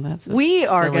 Oh, that's We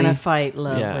are silly. going to fight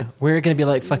love. Yeah, with- we're gonna be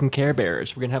like fucking Care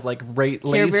Bears. We're gonna have like Care Bears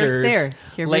there. lasers,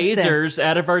 Care Bears there. lasers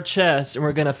out of our chest, and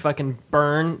we're gonna fucking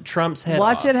burn Trump's head.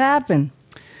 Watch off. it happen.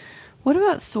 What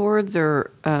about swords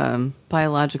or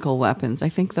biological weapons? I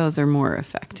think those are more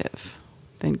effective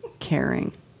than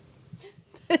caring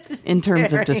in terms of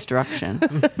Caring. destruction.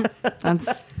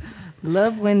 That's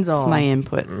Love wins all. my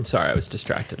input. I'm sorry, I was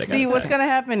distracted. I See, got what's going to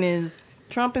happen is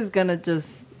Trump is going to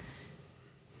just.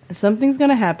 Something's going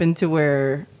to happen to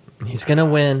where. He's gonna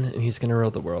win, and he's gonna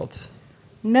rule the world.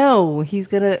 No, he's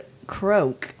going to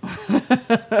croak.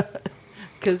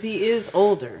 Because he is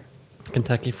older.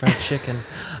 Kentucky Fried Chicken.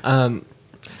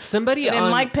 Somebody And then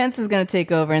on Mike Pence is going to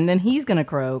take over, and then he's going to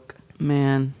croak.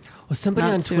 Man, well, somebody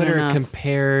Not on soon Twitter enough.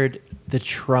 compared the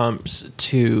Trumps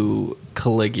to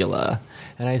Caligula,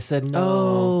 and I said,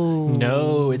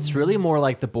 no, it's really more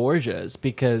like the Borgias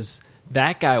because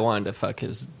that guy wanted to fuck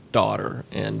his daughter,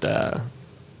 and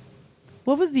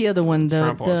What was the other one?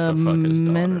 Trump wanted to fuck his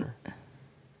daughter.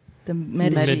 The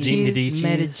Medicis.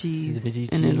 Medicis.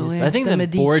 in Italy. I think The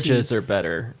the Borgias Medicis.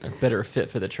 are better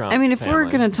fit for the Trump. I mean, if we're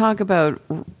family. going to talk about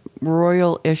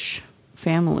royal-ish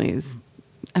families,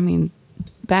 I mean,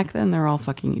 back then they're all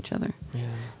fucking each other. yeah.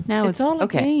 Now It's all a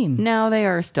okay. game. Now they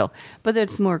are still, but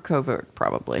it's more covert,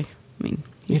 probably. I mean,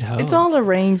 You'd hope. It's all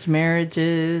arranged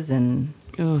marriages and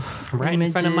ugh. right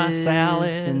in front of my images salad.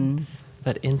 and-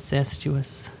 That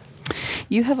incestuous.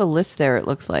 You have a list there. It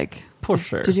looks like. For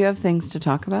sure. Did you have things to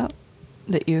talk about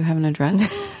that you haven't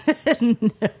addressed?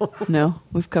 No,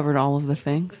 we've covered all of the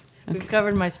things. We've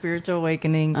covered my spiritual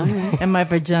awakening All right. and my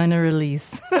vagina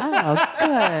release. Oh,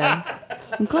 good.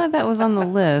 I'm glad that was on the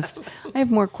list. I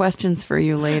have more questions for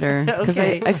you later because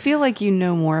Okay. I feel like you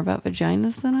know more about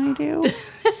vaginas than I do.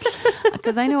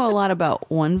 Because I know a lot about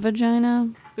one vagina,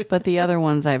 but the other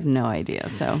ones I have no idea.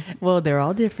 So Well, they're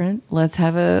all different. let's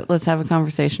have a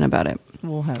conversation about it.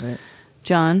 We'll have it.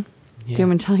 John, Yeah. do you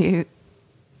want me to tell you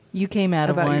You came out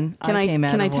of about one. Can I came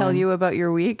out can I of tell one. you about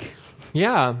your week?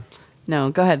 Yeah. No,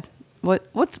 go ahead.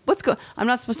 What's going? I'm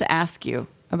not supposed to ask you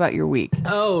about your week.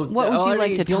 Oh, What would you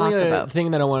like to the only talk other about?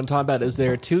 thing that I want to talk about is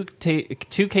there are two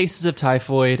cases of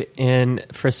typhoid in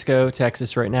Frisco,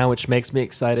 Texas, right now, which makes me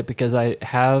excited because I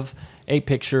have a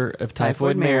picture of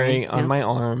Typhoid Mary on yeah. my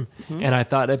arm, and I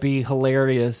thought it'd be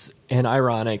hilarious and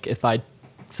ironic if I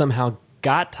somehow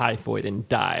got typhoid and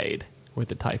died with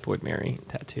the Typhoid Mary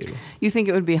tattoo. You think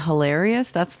it would be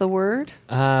hilarious? That's the word.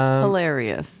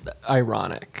 Hilarious.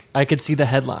 Ironic. I could see the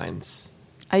headlines.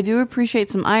 I do appreciate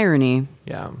some irony,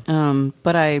 Yeah,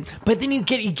 but but then you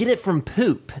get it from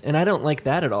poop, and I don't like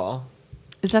that at all.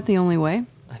 is that the only way?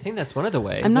 I think that's one of the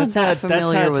ways. I'm not that's that how,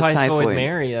 familiar that's how with typhoid.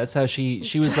 Mary. That's how she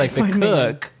was like the Typhoid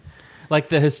Mary. cook, like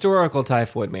the historical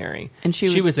Typhoid Mary, And she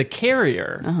would- was a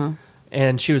carrier,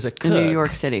 and she was a In cook. New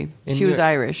York City. In She New was York.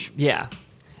 Irish. Yeah.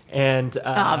 And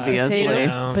Obviously.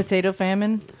 Potato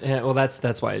famine. yeah, well, that's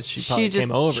why she probably She just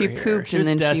came over she here. pooped She was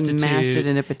and then she destitute. mashed it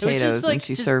into was just potatoes like- and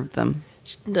she just- served them.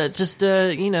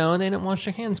 you know, and they didn't wash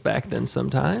their hands back then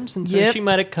sometimes, and so Yep. she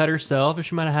might have cut herself, or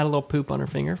she might have had a little poop on her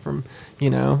finger from, you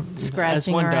know, Scratching as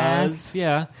one her does, ass.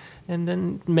 yeah, and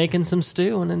then making some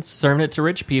stew and then serving it to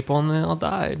rich people, and they all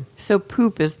died. So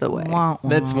poop is the way. Wah, wah.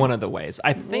 That's one of the ways.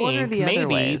 I think the other maybe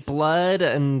ways? blood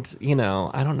and, you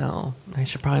know, I don't know. I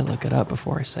should probably look it up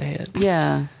before I say it.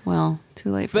 Yeah. Well,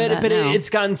 too late for that But now. it's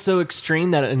gotten so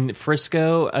extreme that in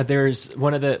Frisco, there's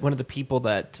one of the people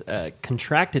that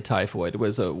contracted typhoid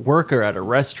was a worker at a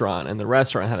restaurant, and the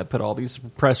restaurant had to put all these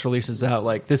press releases out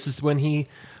like, this is when he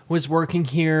was working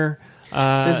here.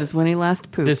 This is when he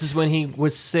last pooped. This is when he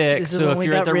was sick. This is So when if we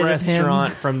you're at got the rid of him.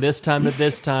 restaurant from this time to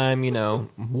this time, you know,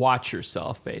 watch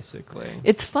yourself, basically.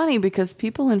 It's funny because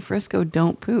people in Frisco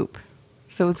don't poop.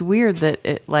 So it's weird that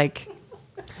it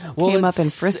came up in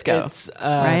Frisco,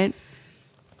 right?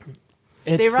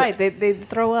 It's, They're right. They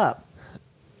throw up.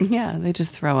 Yeah, they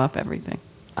just throw up everything.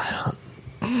 I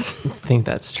think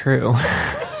that's true.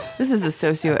 This is a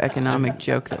socioeconomic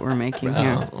joke that we're making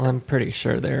here. Well, I'm pretty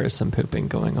sure there is some pooping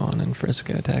going on in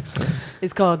Frisco, Texas.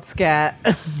 It's called scat.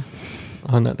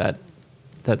 Oh no,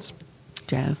 that's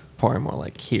Jazz. probably more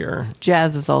like here.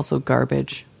 Jazz is also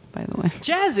garbage, by the way.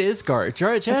 Jazz is garbage.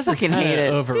 Jazz is fucking kind hate it.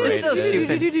 of overrated. It's so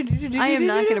stupid. I am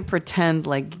not going to pretend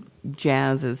like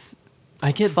jazz is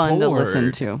I get fun to bored.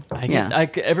 listen to. I Yeah.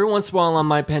 get, every once in a while on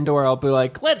my Pandora, I'll be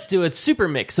like, let's do a super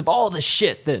mix of all the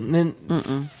shit. And then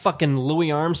fucking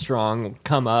Louis Armstrong will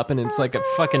come up, and it's like a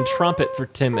fucking trumpet for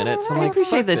 10 minutes. I'm I like,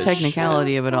 appreciate fuck the this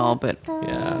technicality of it all, but shit.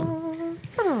 Yeah.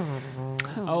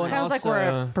 Oh, and Sounds like also-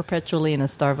 we're perpetually in a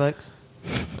Starbucks.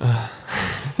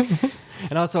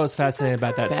 And also, I was fascinated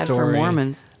about that bad for story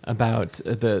Mormons. about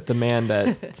the man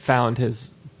that found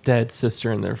his dead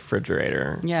sister in the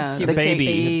refrigerator. Yeah, She the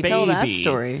baby, Tell that baby.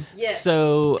 story.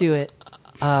 So Do it.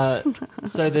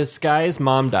 so this guy's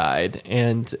mom died,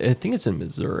 and I think it's in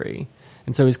Missouri.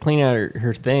 And so he's cleaning out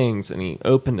her things, and he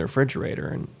opened the refrigerator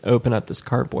and opened up this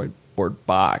cardboard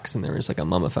box, and there was like a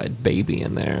mummified baby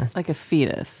in there. Like a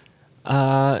fetus.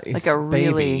 Like a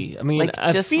really- baby. I mean, like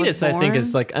a just fetus, was I think, born?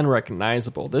 is like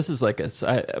unrecognizable. This is like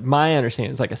my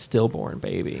understanding is like a stillborn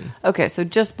baby, Okay, so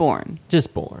just born.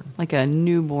 just born, Like a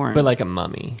newborn. but like a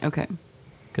mummy, Okay.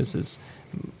 because his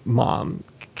mom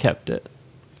kept it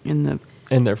In the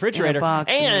in the refrigerator,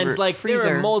 box in the and like there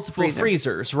freezer. were multiple Freezer.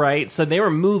 freezers, right? So they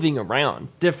were moving around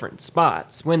different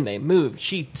spots. When they moved,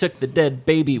 she took the dead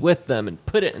baby with them and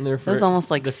put it in the That was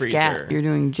almost like the freezer. scat. You're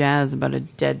doing jazz about a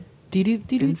dead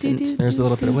infant. There's a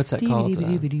little bit of what's that called?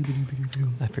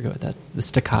 I forget what the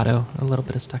staccato. A little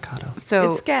bit of staccato.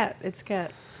 So It's scat. It's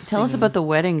scat. tell us about the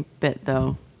wedding bit,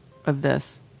 though, of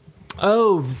this.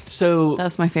 Oh, so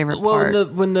That's my favorite well, part.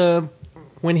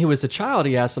 when he was a child,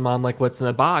 he asked the mom like, "What's in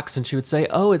the box?" And she would say,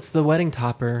 "Oh, it's the wedding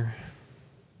topper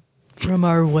From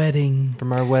our wedding.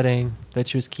 from our wedding that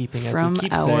she was keeping as From a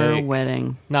keepsake." our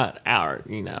wedding. Not our,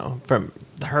 from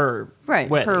her Right,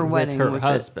 wedding, her wedding with her with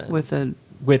husband, with a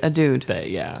with dude.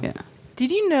 yeah. Yeah.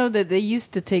 Did you know that they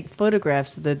used to take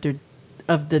photographs of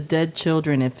the dead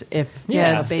children if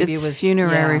Yeah, a baby it's was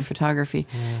funerary yeah. photography.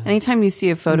 Anytime you see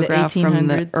a photograph from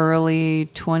the 1800s. early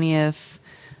 20th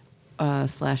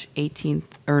slash 18th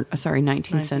or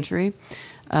 19th century,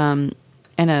 and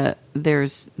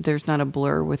there's not a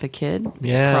blur with a kid, it's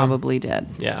Yeah. probably dead.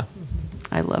 Yeah.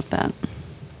 I love that.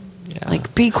 Yeah.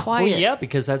 Like, be well, quiet. yeah,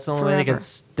 because that's the only way they Forever. can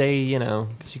stay,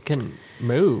 because you couldn't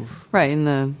move. Right,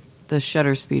 and the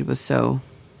shutter speed was so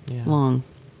Yeah. long.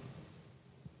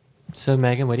 So,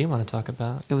 Megan, what do you want to talk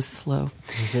about? It was slow.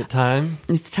 Is it time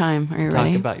It's time. Are you to talk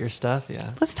ready? about your stuff?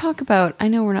 Yeah. Let's talk about. I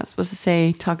know we're not supposed to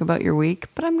say talk about your week,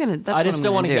 but I'm gonna. That's I just what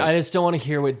don't I'm want gonna to. do. I just don't want to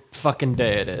hear what fucking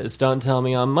day it is. Don't tell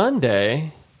me on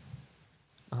Monday.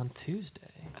 On Tuesday.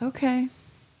 Okay.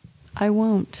 I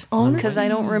won't. On Because I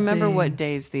don't remember Wednesday. what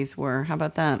days these were. How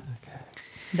about that?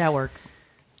 That works.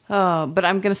 But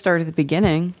I'm going to start at the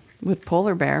beginning with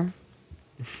Polar Bear.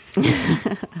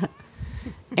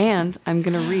 And I'm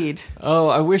going to read. Oh,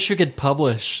 I wish we could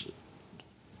publish.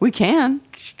 We can.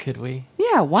 Could we?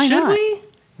 Yeah, why Should not? we?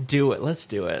 Do it. Let's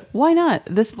do it. Why not?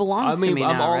 This belongs I mean, to me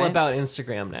I'm now, all right? about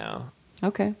Instagram now.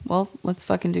 Okay, well, let's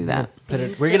fucking do that.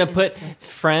 We're gonna put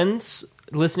friends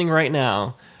listening right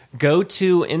now. Go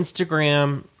to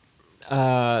Instagram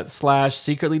 /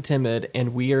 secretly timid,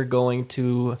 and we are going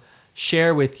to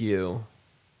share with you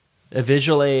a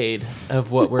visual aid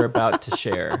of what we're about to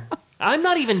share. I'm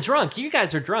not even drunk. You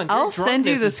guys are drunk. Your I'll send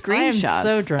you the drunkness is- screenshots. I am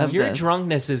so drunk. of Your this.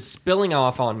 drunkenness is spilling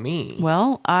off on me.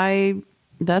 Well,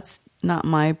 that's not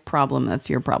my problem. That's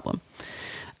your problem.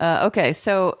 Okay,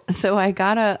 so I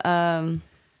gotta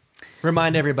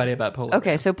Remind everybody about Polar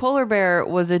okay. Bear. So Polar Bear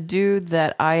was a dude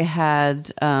that I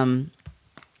had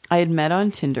met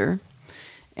on Tinder,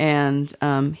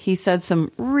 and he said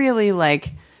some really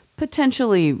like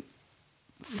potentially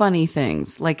funny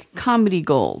things, like comedy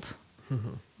gold,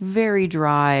 very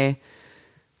dry,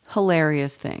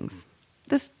 hilarious things.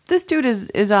 This dude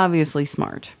is obviously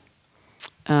smart,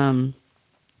 and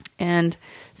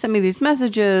sent me these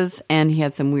messages, and he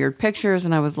had some weird pictures,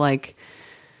 and I was like,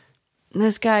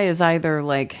 this guy is either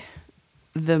like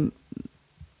the,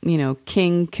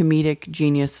 king comedic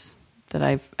genius that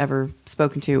I've ever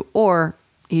spoken to, or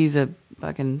he's a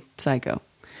fucking psycho.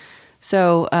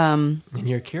 So, And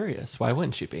you're curious. Why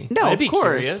wouldn't you be? no, I'd of be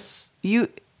course.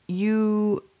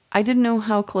 curious. I didn't know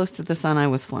how close to the sun I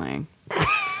was flying.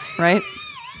 Right?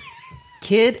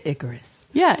 Kid Icarus.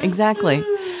 Yeah, exactly.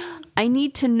 I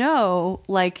need to know,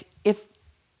 like,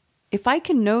 if I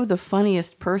can know the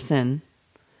funniest person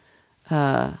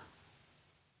in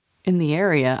the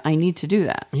area, I need to do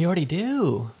that. You already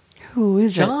do. Who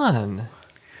is John.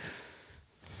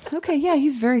 it? Okay, yeah,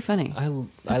 he's very funny. I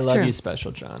That's love true. you,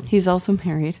 Special John. He's also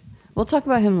married. We'll talk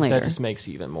about him later. That just makes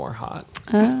you even more hot.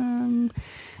 I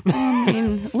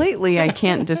mean, lately I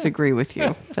can't disagree with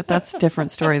you, but that's a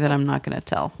different story that I'm not going to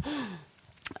tell.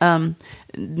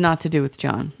 Not to do with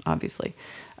John, obviously.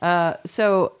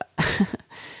 So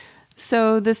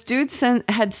this dude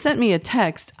had sent me a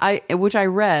text, which I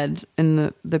read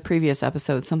in the previous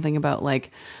episode, something about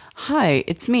like, "Hi,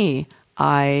 it's me.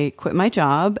 I quit my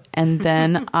job, and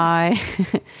then I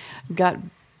got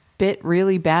bit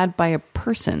really bad by a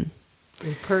person."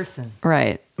 A person.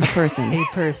 Right, a person. A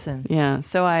person. Yeah,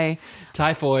 so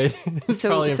Typhoid. It's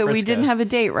probably in so we Frisco. didn't have a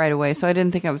date right away, so I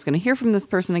didn't think I was going to hear from this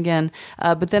person again.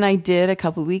 But then I did a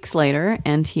couple weeks later,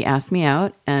 and he asked me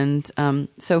out. And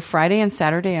so Friday and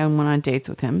Saturday, I went on dates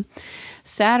with him.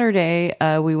 Saturday,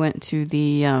 we went to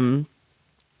the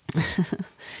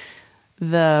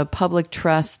the Public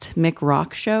Trust Mick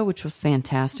Rock show, which was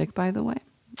fantastic, by the way.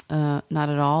 Not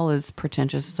at all as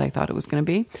pretentious as I thought it was going to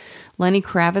be. Lenny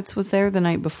Kravitz was there the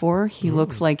night before. He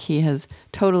looks like he has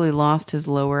totally lost his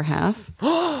lower half.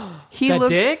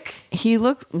 Dick? He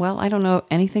looks, well, I don't know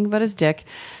anything about his dick.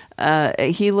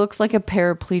 He looks like a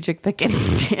paraplegic that can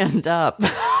stand up.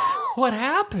 What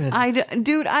happened?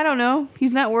 Dude, I don't know.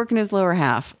 He's not working his lower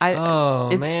half.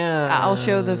 Man. I'll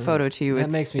show the photo to you.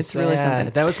 That makes me it's sad. really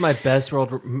something. That was my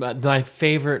my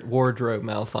favorite wardrobe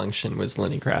malfunction was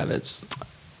Lenny Kravitz.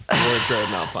 Wardrobe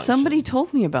malfunction. Somebody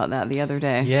told me about that the other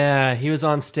day. Yeah, he was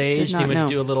on stage Did and he not went know. to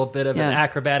do a little bit of an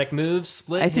acrobatic move,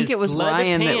 split I think his it was leather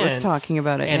Ryan that was pants, talking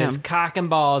about it, and yeah. his cock and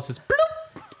balls just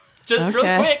bloop, just real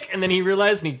Okay. quick, and then he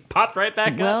realized and he popped right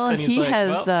back Well, up. And he's he like,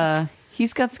 has. well,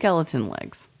 He's got skeleton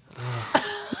legs.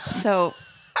 So,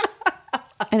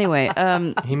 anyway,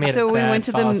 he made so a we bad went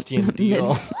to Faustian the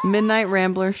deal. Midnight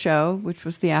Rambler show, which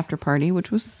was the after party,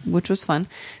 which was fun.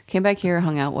 Came back here,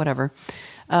 hung out, whatever.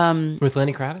 with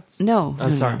Lenny Kravitz. No,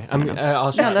 I'm sorry.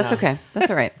 I'll shut No, that's now. okay. That's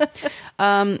all right.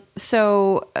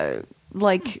 So,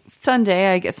 like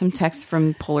Sunday, I get some text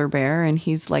from Polar Bear, and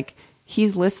he's like,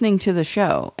 he's listening to the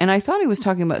show, and I thought he was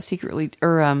talking about Secretly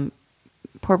or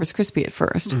Porpoise Crispy at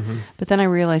 1st, but then I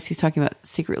realized he's talking about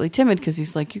Secretly Timid because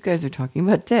he's like, you guys are talking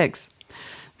about dicks.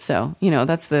 So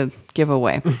that's the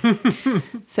giveaway.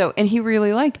 So, and he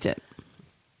really liked it.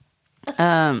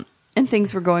 And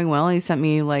things were going well. He sent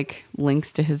me like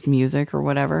links to his music or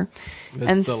whatever. This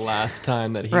and is the last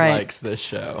time that he Right. likes this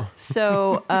show.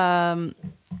 So,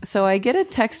 so I get a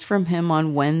text from him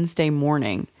on Wednesday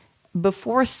morning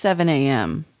before 7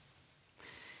 a.m.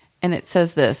 And it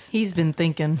says this. He's been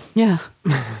thinking. Yeah.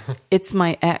 It's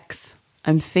my ex.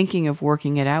 I'm thinking of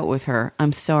working it out with her.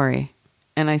 I'm sorry.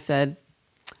 And I said,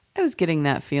 I was getting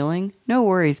that feeling. No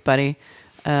worries, buddy.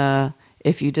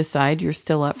 If you decide you're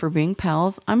still up for being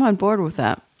pals, I'm on board with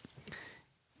that.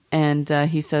 And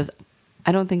he says,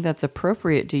 I don't think that's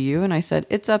appropriate to you. And I said,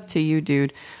 it's up to you,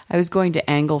 dude. I was going to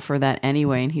angle for that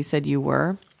anyway. And he said, you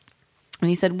were? And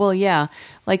he said, well, yeah,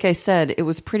 like I said, it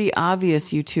was pretty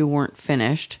obvious you two weren't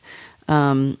finished.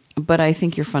 But I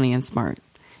think you're funny and smart.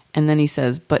 And then he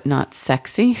says, but not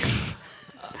sexy.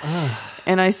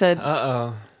 And I said,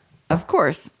 Uh-oh. of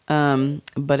course.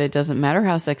 But it doesn't matter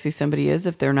how sexy somebody is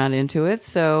if they're not into it.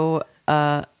 So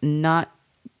not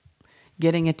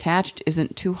getting attached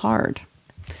isn't too hard.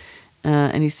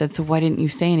 And he said, so why didn't you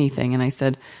say anything? And I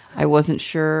said, I wasn't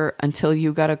sure until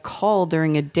you got a call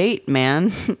during a date,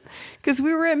 man. Because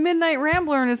we were at Midnight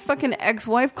Rambler and his fucking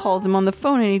ex-wife calls him on the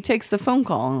phone and he takes the phone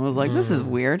call. And I was like, this is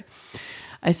weird.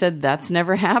 I said, that's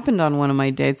never happened on one of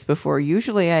my dates before.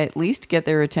 Usually I at least get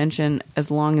their attention as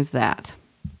long as that.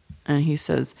 And he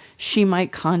says, she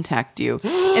might contact you.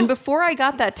 And before I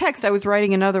got that text, I was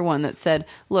writing another one that said,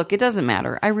 look, it doesn't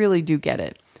matter. I really do get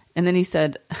it. And then he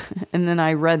said, and then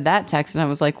I read that text and I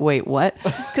was like, wait, what?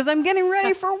 Because I'm getting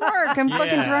ready for work. I'm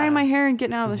fucking drying my hair and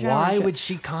getting out of the shower. Why would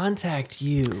she contact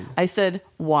you? I said,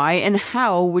 why and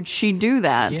how would she do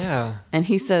that? Yeah. And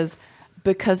he says,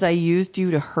 because I used you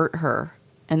to hurt her.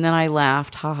 And then I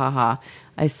laughed, ha ha ha.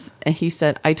 He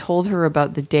said, I told her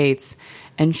about the dates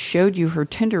and showed you her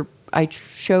Tinder. I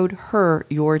showed her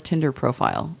your Tinder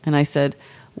profile. And I said,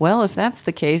 well, if that's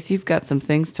the case, you've got some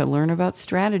things to learn about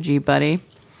strategy, buddy.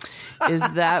 Is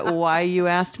that why you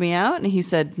asked me out? And he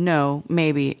said, no,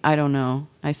 maybe. I don't know.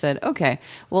 I said, okay.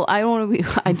 Well, I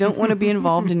don't want to be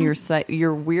involved in your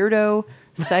weirdo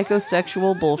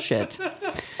psychosexual bullshit.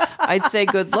 I'd say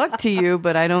good luck to you,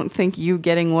 but I don't think you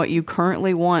getting what you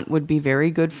currently want would be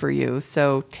very good for you.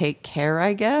 So take care,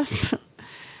 I guess.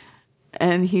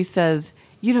 And he says,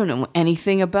 you don't know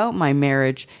anything about my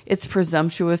marriage. It's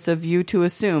presumptuous of you to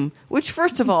assume. Which,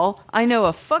 first of all, I know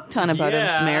a fuck ton about his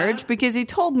marriage because he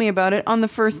told me about it on the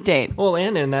first date. Well,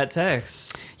 and in that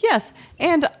text. Yes,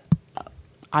 and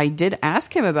I did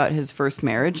ask him about his first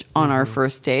marriage on our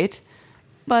first date.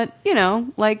 But,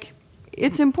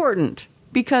 it's important.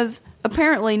 Because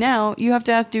apparently now you have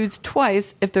to ask dudes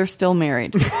twice if they're still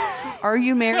married. Are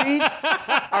you married?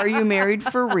 Are you married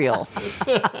for real?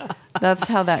 That's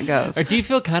how that goes. Or do you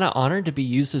feel kind of honored to be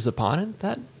used as a pawn in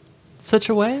that such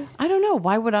a way? I don't know.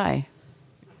 Why would I?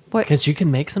 What? Because you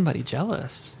can make somebody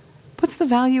jealous. What's the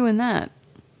value in that?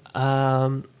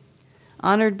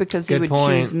 Honored because he would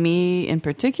choose me in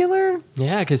particular?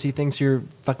 Yeah, because he thinks you're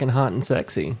fucking hot and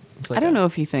sexy. It's like I don't know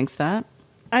if he thinks that.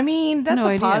 I mean, that's No a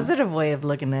idea. positive way of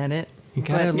looking at it. You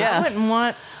kinda But Yeah. I wouldn't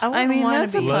want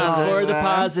that's to a be Look positive. for the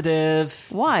positive.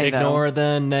 Why, though? Ignore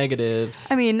the negative.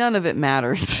 I mean, none of it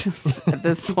matters at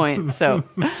this point. So,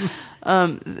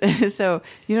 so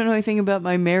you don't know anything about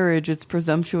my marriage. It's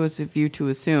presumptuous of you to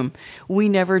assume. We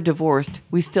never divorced.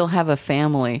 We still have a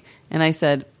family. And I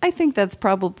said, I think that's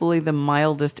probably the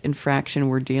mildest infraction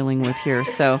we're dealing with here.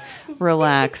 So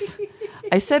relax.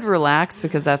 I said relax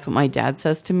because that's what my dad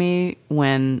says to me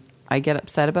when I get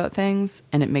upset about things,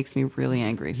 and it makes me really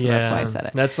angry. So that's why I said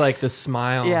it. That's like the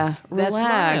smile. Yeah,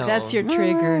 relax. That's your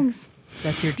trigger. Relax.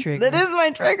 That's your trigger. That is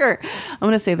my trigger. I'm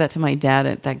going to say that to my dad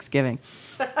at Thanksgiving.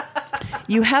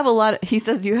 He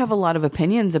says, you have a lot of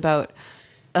opinions about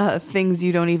things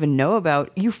you don't even know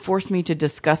about. You forced me to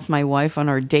discuss my wife on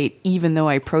our date, even though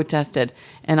I protested.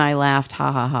 And I laughed,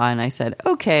 ha ha ha. And I said,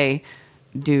 okay,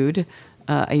 dude.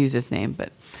 I use his name,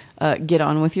 but get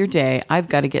on with your day. I've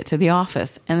got to get to the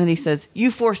office. And then he says, you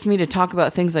forced me to talk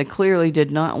about things I clearly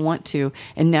did not want to.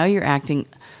 And now you're acting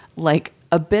like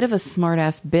a bit of a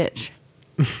smart-ass bitch.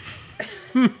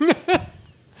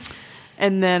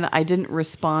 And then I didn't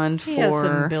respond He has for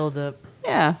some build-up.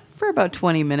 for about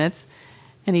 20 minutes.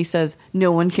 And he says,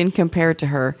 no one can compare to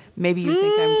her. Maybe you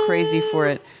think I'm crazy for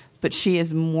it, but she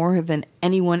is more than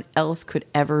anyone else could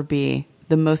ever be.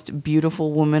 The most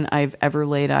beautiful woman I've ever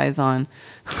laid eyes on.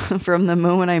 From the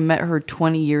moment I met her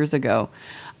 20 years ago,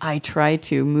 I try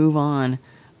to move on,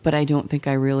 but I don't think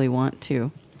I really want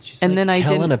to. She's And like then I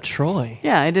Helen didn't. of Troy.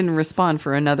 Yeah, I didn't respond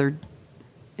for another.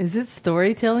 Is it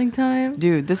storytelling time?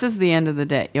 Dude, this is the end of the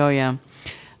day. Oh yeah.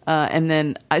 And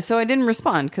then I didn't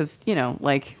respond because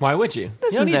Why would you?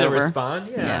 This You don't is need over. to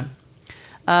respond. Yeah.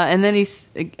 And then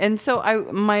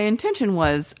my intention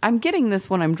was, I'm getting this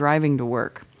when I'm driving to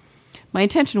work. My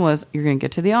intention was, you're going to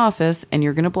get to the office and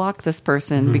you're going to block this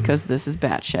person because this is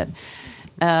batshit.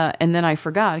 And then I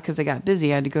forgot because I got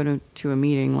busy. I had to go to a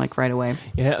meeting right away.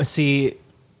 Yeah. See,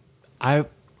 I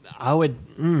would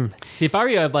see if I were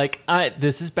you. I'd like,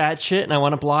 this is bad shit, and I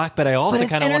want to block, but I also But it's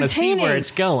kind of want to see where entertaining.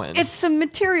 it's going. It's some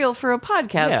material for a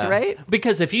podcast, Yeah. right?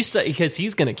 Because if you because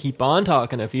he's going to keep on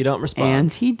talking if you don't respond.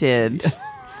 And he did.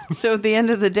 So at the end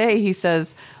of the day, he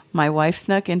says, my wife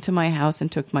snuck into my house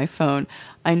and took my phone.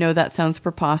 I know that sounds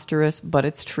preposterous, but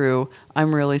it's true.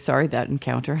 I'm really sorry that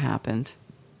encounter happened.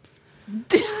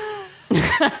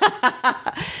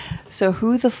 So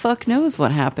who the fuck knows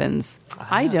what happens?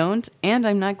 I don't, and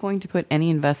I'm not going to put any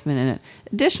investment in it.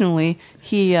 Additionally,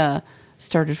 he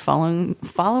started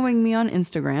following me on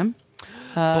Instagram,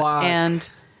 Block. and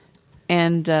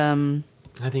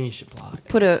I think you should block.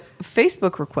 put a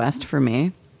Facebook request for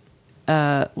me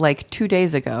 2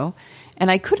 days ago, and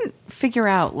I couldn't figure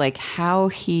out how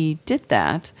he did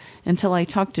that until I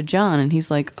talked to John, and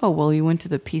he's like, "Oh, well, you went to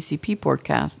the PCP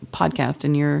podcast,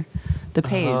 and you're the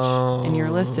page, and you're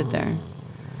listed there."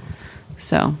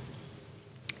 So,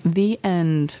 The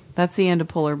end. That's the end of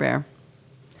Polar Bear.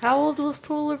 How old was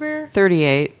Polar Bear?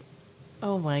 38.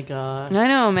 Oh my god. I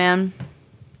know, man.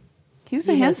 He was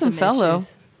a He has handsome some fellow.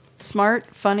 issues. Smart,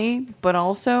 funny, but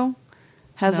also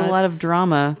has a lot of Nuts.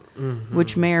 drama,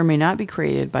 which may or may not be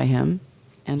created by him.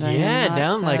 And I am not,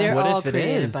 down like They're what all if it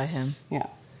created is by him. Yeah.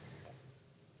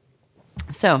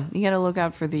 So you got to look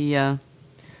out for the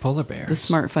polar bears.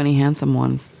 smart, funny, handsome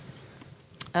ones.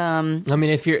 I mean,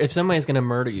 if somebody's going to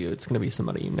murder you, it's going to be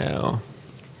somebody you know.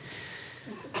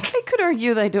 I could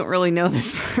argue that I don't really know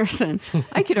this person.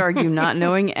 I could argue not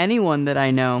knowing anyone that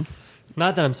I know.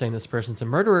 Not that I'm saying this person's a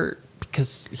murderer,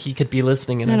 because he could be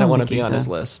listening and I I don't don't want to think be he's on his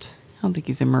a- list. I don't think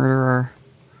he's a murderer.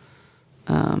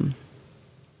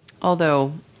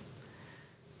 Although,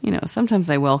 you know, sometimes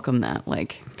I welcome that.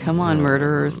 Like, come on,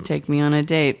 murderers, take me on a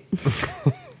date.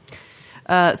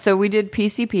 So we did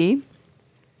PCP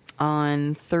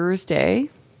on Thursday.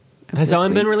 of Has this that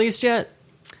one been week. released yet?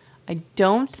 I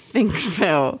don't think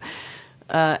so.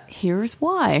 Here's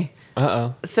why.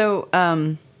 Uh-oh. So,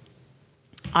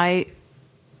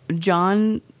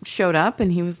 John showed up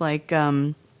and he was like,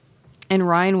 and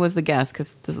Ryan was the guest because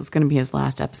this was going to be his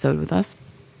last episode with us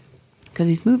because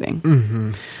he's moving.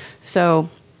 Mm-hmm. So,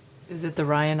 Is it the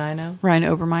Ryan I know? Ryan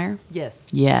Obermeyer? Yes.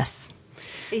 Yes.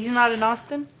 He's not in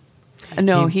Austin?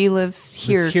 No, He he lives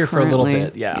here. here for a little currently.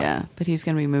 bit, yeah. Yeah, but he's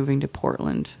going to be moving to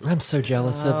Portland. I'm so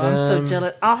jealous of Oh, him. I'm so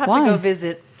jealous. I'll have Why? to go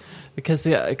visit. Because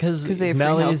they have free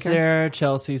Melly's healthcare? there,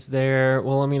 Chelsea's there.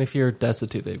 Well, I mean, if you're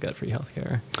destitute, they've got free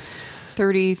healthcare.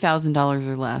 $30,000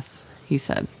 or less, he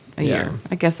said, a Yeah. year.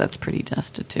 I guess that's pretty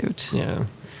destitute. Yeah.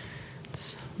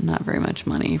 It's not very much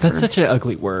money. That's for such an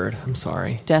ugly word. I'm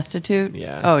sorry. destitute.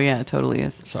 Yeah. Oh yeah, it totally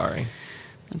is. Sorry.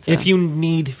 That's If a- you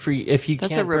need free, if you That's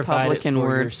can't a Republican provide it for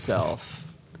word.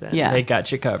 yourself, then Yeah. they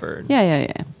got you covered.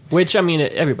 yeah. Which, I mean,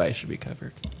 everybody should be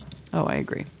covered. Oh, I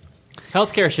agree.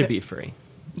 Healthcare should be free.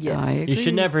 Yes. I You agree.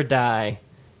 should never die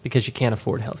because you can't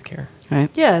afford healthcare. Right.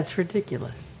 Yeah, it's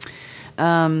ridiculous.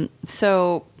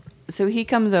 So he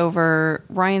comes over.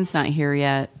 Ryan's not here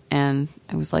yet, and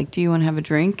I was like, "Do you want to have a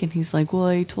drink?" And he's like, "Well,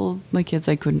 I told my kids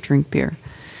I couldn't drink beer."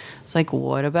 It's like,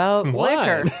 "What about Why?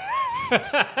 liquor?"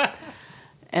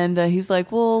 And he's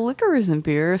like, "Well, liquor isn't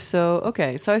beer, so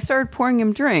okay." So I started pouring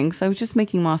him drinks. I was just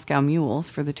making Moscow Mules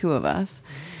for the two of us,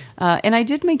 and I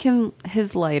did make him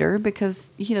his lighter because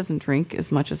he doesn't drink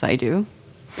as much as I do.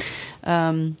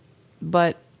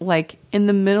 But like in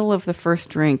the middle of the first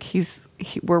drink,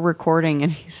 we're recording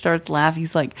and he starts laughing.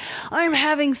 He's like, "I'm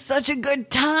having such a good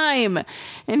time,"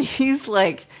 and he's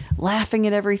like laughing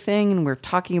at everything. And we're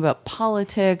talking about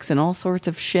politics and all sorts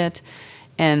of shit,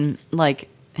 and like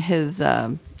his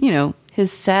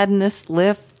his sadness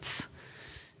lifts,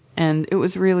 and it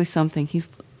was really something.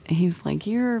 He was like,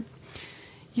 "You're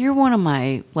one of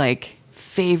my like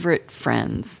favorite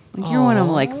friends. Like, you're one of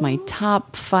like my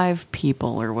top 5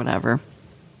 people or whatever,"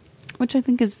 which I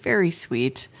think is very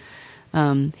sweet.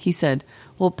 He said,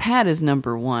 "Well, Pat is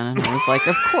number 1," and I was like,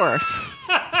 "Of course,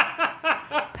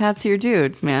 Pat's your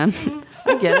dude, man.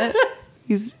 I get it.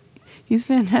 He's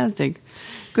fantastic.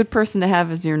 Good person to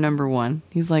have as your number 1."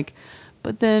 He's like,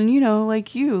 "But then,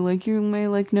 like you're my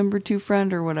like number 2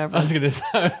 friend or whatever." I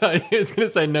thought he was gonna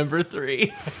say number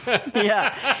 3.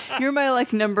 Yeah, you're my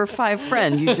like number 5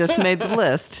 friend. You just made the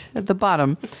list at the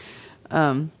bottom.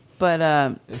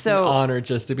 It's an honor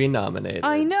just to be nominated.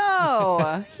 I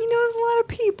know he knows a lot of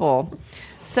people.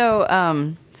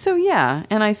 So yeah,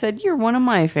 and I said, "You're one of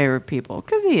my favorite people,"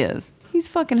 because he is. He's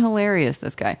fucking hilarious,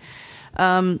 this guy.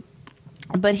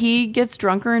 But he gets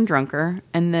drunker and drunker,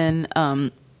 and then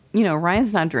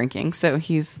Ryan's not drinking, so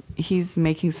he's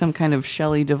making some kind of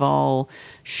Shelley Duvall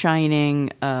shining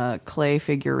clay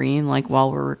figurine like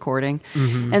while we're recording,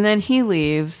 and then he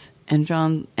leaves. And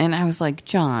I was like,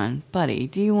 "John, buddy,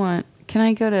 can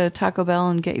I go to Taco Bell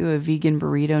and get you a vegan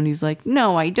burrito?" And he's like,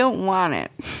 "No, I don't want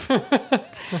it."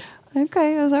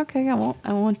 Okay, I was okay. I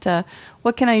want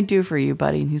what can I do for you,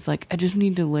 buddy? And he's like, "I just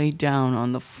need to lay down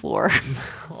on the floor."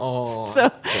 Oh, So-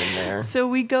 been there. So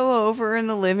we go over in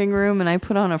the living room and I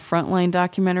put on a Frontline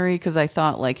documentary because I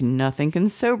thought like nothing can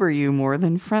sober you more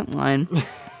than Frontline.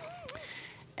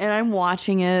 And I'm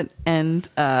watching it and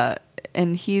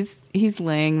he's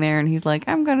laying there and he's like,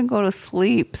 "I'm going to go to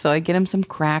sleep." So I get him some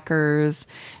crackers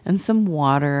and some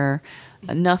water,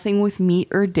 nothing with meat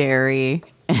or dairy.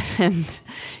 And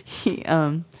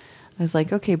I was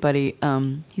like, "Okay, buddy."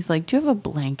 He's like, "Do you have a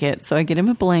blanket?" So I get him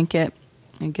a blanket.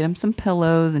 I get him some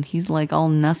pillows, and he's like all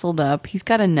nestled up. He's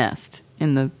got a nest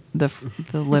in the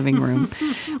living room,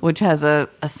 which has a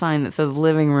sign that says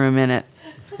 "living room" in it.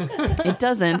 It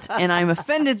doesn't, and I'm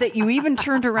offended that you even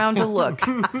turned around to look.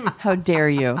 How dare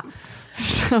you?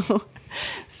 So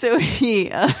So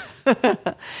he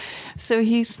so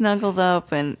he snuggles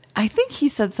up, and I think he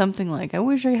said something like, I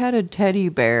wish I had a teddy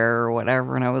bear or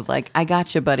whatever. And I was like, I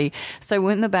got you, buddy. So I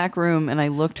went in the back room and I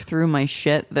looked through my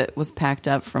shit that was packed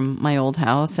up from my old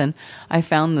house, and I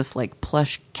found this like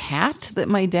plush cat that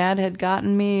my dad had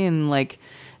gotten me in like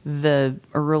the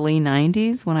early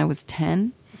 90s when I was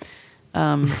 10.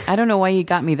 I don't know why he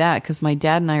got me that, because my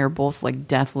dad and I are both like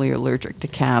deathly allergic to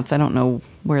cats. I don't know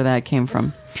where that came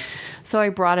from. So I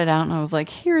brought it out and I was like,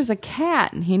 here's a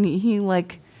cat. And he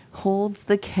like holds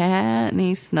the cat and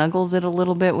he snuggles it a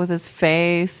little bit with his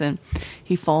face and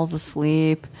he falls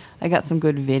asleep. I got some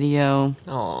good video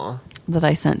Aw. that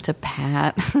I sent to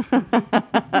Pat.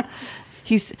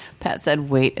 Pat said,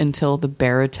 wait until the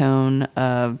baritone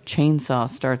chainsaw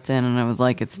starts in. And I was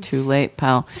like, it's too late,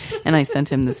 pal. And I sent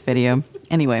him this video.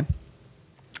 Anyway.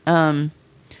 So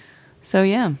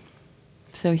yeah.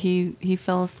 So he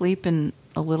fell asleep in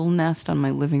a little nest on my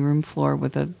living room floor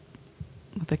with a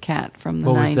cat from the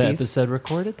 90s. What was that episode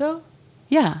recorded, though?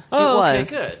 Yeah, Oh, it okay, was.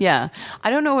 good. Yeah. I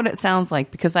don't know what it sounds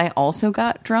like because I also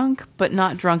got drunk, but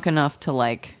not drunk enough to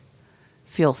like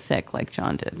feel sick like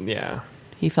John did. Yeah.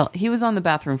 He was on the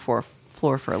bathroom floor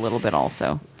for a little bit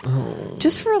also. Oh.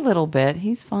 Just for a little bit.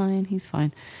 He's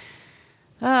fine.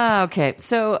 Okay,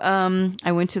 so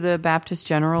I went to the Baptist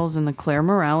Generals and the Claire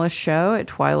Morales show at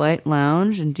Twilight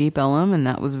Lounge in Deep Ellum, and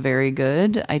that was very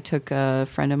good. I took a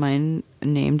friend of mine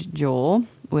named Joel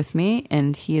with me,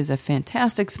 and he is a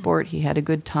fantastic sport. He had a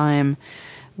good time.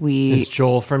 Is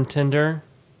Joel from Tinder?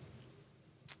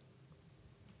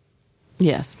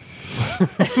 Yes.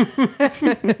 I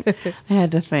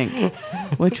had to think.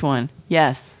 Which one?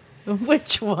 Yes.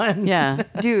 Which one? Yeah.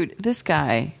 Dude, this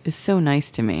guy is so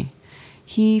nice to me.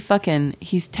 He's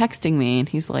texting me and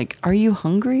he's like, are you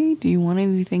hungry? Do you want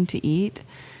anything to eat?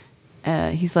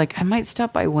 He's like, I might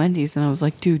stop by Wendy's. And I was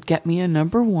like, dude, get me a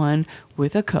number one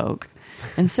with a Coke.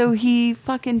 And so he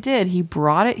fucking did. He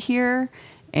brought it here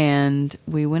and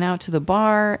we went out to the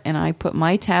bar and I put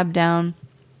my tab down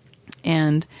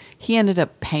and he ended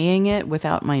up paying it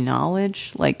without my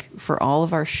knowledge, like for all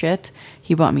of our shit.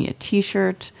 He bought me a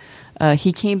t-shirt.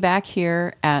 He came back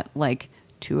here at like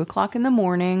 2:00 in the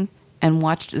morning and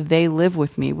watched They Live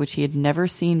With Me, which he had never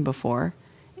seen before,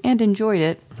 and enjoyed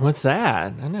it. What's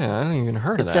that? I don't even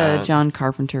heard of It's that. a John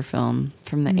Carpenter film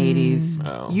from the 80s.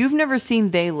 Oh. You've never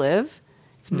seen They Live?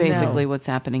 It's basically what's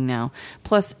happening now.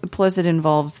 Plus it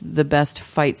involves the best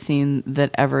fight scene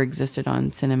that ever existed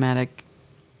on cinematic.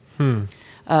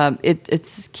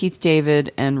 It's Keith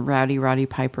David and Roddy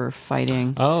Piper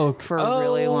fighting for a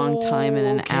really long time in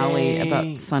an alley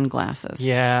about sunglasses.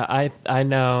 Yeah, I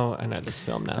know this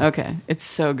film now. Okay, it's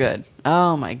so good.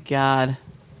 Oh my god,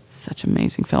 such an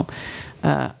amazing film.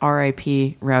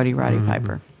 R.I.P. Roddy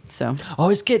Piper. So I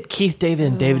always get Keith David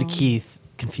and David Keith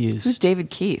confused. who's David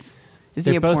Keith? Is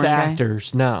They're he a both porn guy?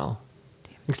 actors. No,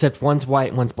 except one's white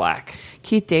and one's black.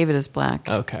 Keith David is black.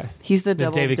 Okay, He's the Then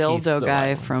double David Keith's dildo the guy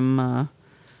white one. from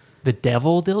The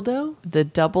Devil Dildo? the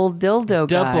double dildo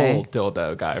guy Double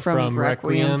Dildo guy from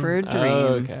Requiem for a Dream. Oh,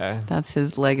 okay. That's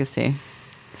his legacy.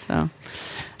 So,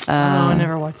 I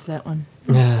never watched that one.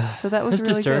 so that was It's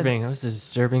really disturbing. It was a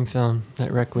disturbing film,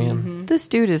 that Requiem. good. This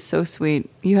dude is so sweet.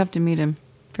 You have to meet him.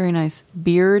 Very nice.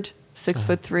 Beard,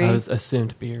 6'3". I was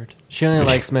assumed beard. She only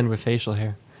likes men with facial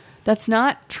hair. That's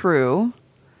not true.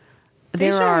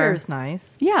 Facial hair is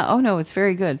nice. Yeah. Oh no, it's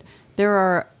very good.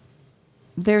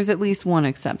 There's at least one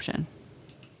exception.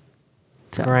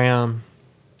 So. Graham.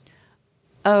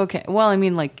 Okay. Well, I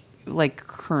mean, like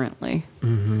currently,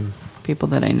 people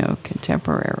that I know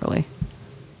contemporarily.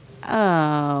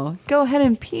 Oh, go ahead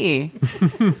and pee.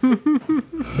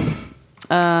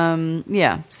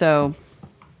 Yeah. So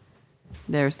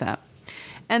there's that.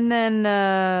 And then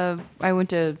I went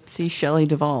to see Shelley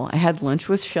Duvall. I had lunch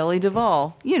with Shelley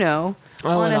Duvall. You know,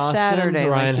 on in a Austin, Saturday.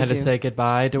 Ryan like you had to do. say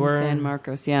goodbye to In her. San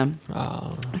Marcos, yeah.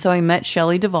 Oh. So I met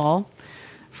Shelley Duvall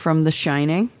from The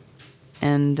Shining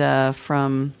and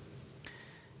from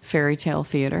Fairy Tale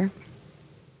Theater.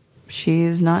 She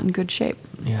is not in good shape.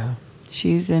 Yeah.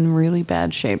 She's in really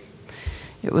bad shape.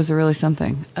 It was really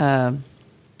something.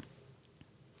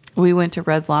 We went to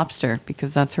Red Lobster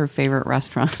because that's her favorite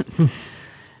restaurant.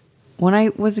 When I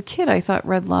was a kid, I thought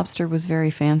Red Lobster was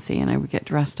very fancy and I would get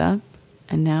dressed up.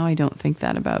 And now I don't think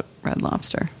that about Red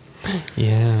Lobster.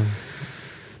 Yeah.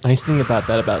 I used to think about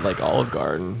that about like Olive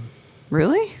Garden.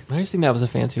 Really? I used to think that was a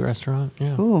fancy restaurant.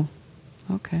 Yeah. Ooh,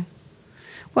 okay.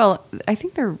 Well, I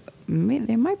think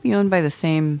they might be owned by the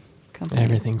same company.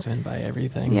 Everything's owned by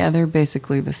everything. Yeah, they're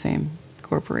basically the same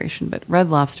corporation. But Red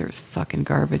Lobster is fucking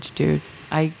garbage, dude.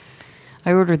 I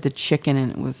ordered the chicken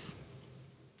and it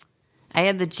I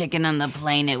had the chicken on the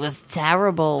plane. It was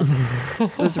terrible.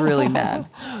 It was really bad.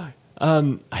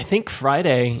 I think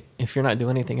Friday, if you're not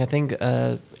doing anything, I think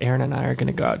Aaron and I are going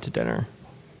to go out to dinner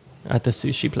at the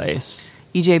sushi place.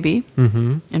 EJB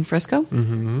in Frisco?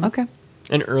 Mm-hmm. Okay.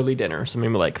 An early dinner, so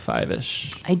maybe like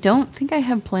 5-ish. I don't think I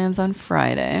have plans on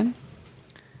Friday.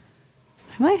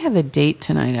 I might have a date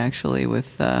tonight, actually,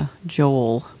 with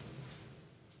Joel.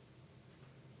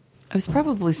 I was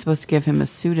probably supposed to give him a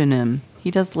pseudonym.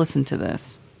 He does listen to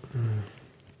this.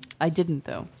 I didn't,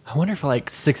 though. I wonder if like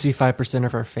 65%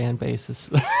 of our fan base is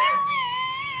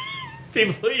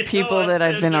people that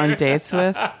I've been on dates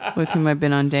with whom I've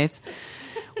been on dates.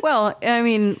 Well, I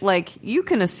mean, like, you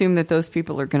can assume that those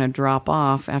people are going to drop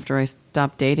off after I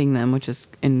stop dating them, which is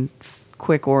in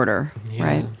quick order,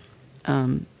 right?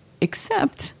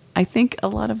 Except, I think a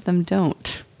lot of them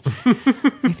don't.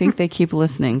 I think they keep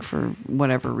listening for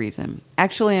whatever reason.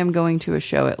 Actually, I'm going to a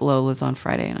show at Lola's on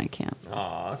Friday, and I can't.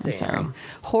 Aw, I'm sorry.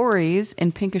 Horries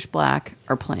and Pinkish Black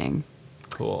are playing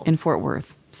in Fort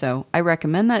Worth. So I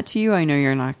recommend that to you. I know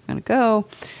you're not going to go,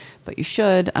 but you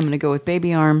should. I'm going to go with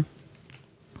Baby Arm.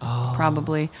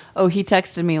 Probably. Oh, he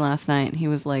texted me last night, and he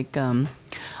was like, I'm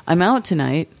out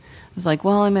tonight. I was like,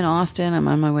 well, I'm in Austin. I'm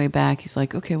on my way back. He's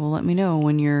like, okay, well, let me know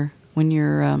when you're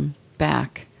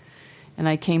back. And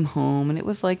I came home, and it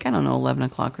was like, I don't know, 11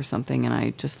 o'clock or something, and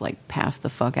I just, like, passed the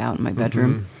fuck out in my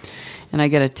bedroom. And I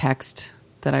get a text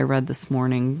that I read this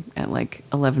morning at, like,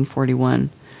 11:41.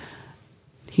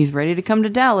 He's ready to come to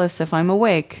Dallas if I'm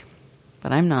awake,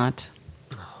 but I'm not.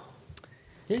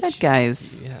 That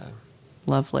guy's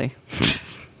lovely.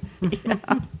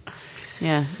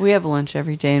 Yeah, we have lunch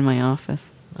every day in my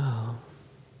office. Oh.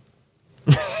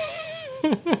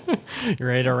 You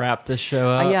ready to wrap this show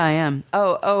up? Yeah, I am.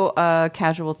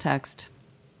 Casual text.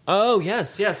 Oh,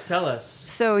 yes, tell us.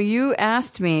 So you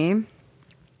asked me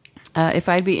if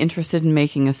I'd be interested in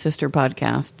making a sister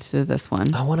podcast to this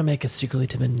one. I want to make a Secretly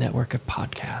Timid network of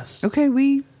podcasts. Okay,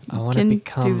 we I want can to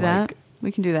become do that. like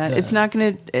We can do that. It's not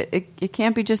going to. It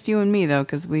can't be just you and me though,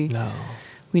 because we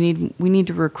need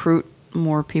to recruit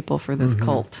more people for this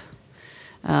cult.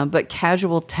 But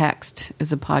Casual Text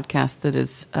is a podcast that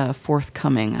is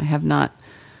forthcoming. I have not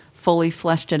fully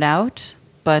fleshed it out,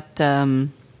 but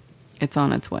it's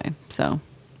on its way. So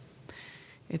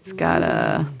it's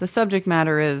got the subject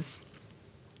matter is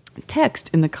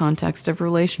text in the context of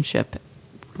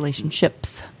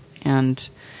relationships and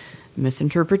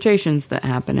misinterpretations that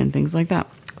happen and things like that.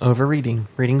 Overreading,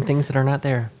 reading things that are not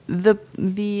there.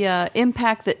 The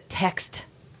impact that text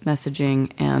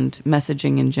messaging and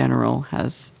messaging in general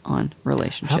has on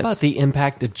relationships. How about the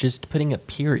impact of just putting a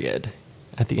period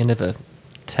at the end of a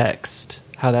text?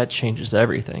 How that changes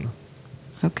everything.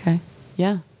 Okay.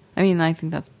 Yeah. I mean, I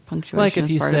think that's punctuation. Like if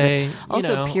you say,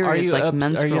 also periods like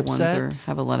menstrual ones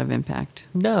have a lot of impact.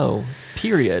 No,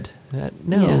 period.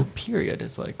 Period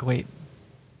is like, wait,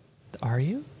 are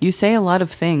you? You say a lot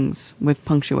of things with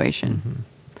punctuation.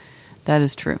 That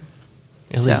is true.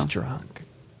 Ellie's drunk.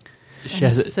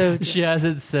 She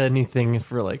hasn't said anything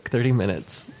for like 30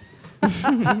 minutes.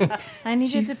 I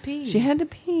needed to pee. She had to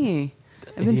pee.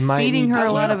 I've been feeding her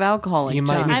a lot of alcohol. Like you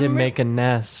might need to make a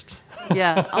nest.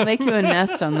 Yeah, I'll make you a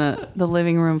nest on the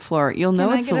living room floor. You'll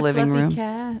know it's the living room.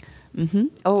 Cat?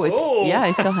 Oh,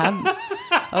 I still have.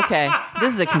 Okay,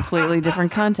 this is a completely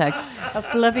different context. A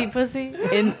fluffy pussy?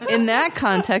 In that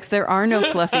context, there are no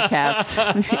fluffy cats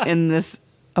in this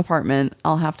apartment.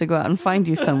 I'll have to go out and find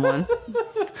you someone.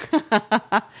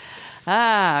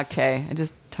 Okay. I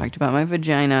just talked about my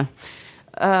vagina.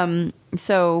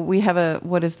 So we have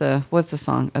what's the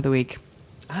song of the week?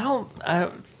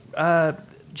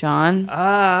 John?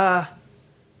 I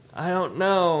don't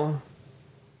know.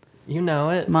 You know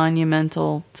it.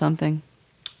 Monumental something.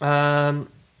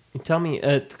 Tell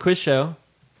me, Quiz Show.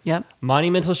 Yep.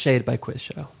 Monumental Shade by Quiz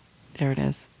Show. There it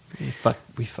is.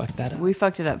 We fucked that up. We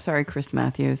fucked it up. Sorry, Chris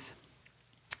Matthews.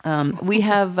 We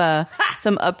have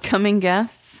some upcoming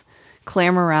guests.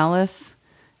 Claire Morales,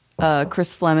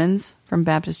 Chris Flemons from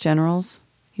Baptist Generals.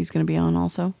 He's going to be on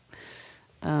also.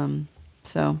 And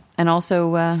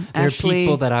also there Ashley. Are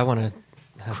people that I want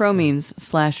to. Cromines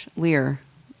 / Lear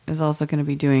is also going to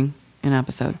be doing an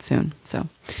episode soon. So,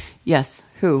 yes.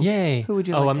 Who? Yay. Who would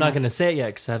you like I'm to not have? going to say it yet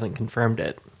because I haven't confirmed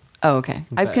it. Oh, okay.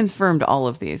 I've confirmed all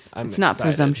of these. It's not excited.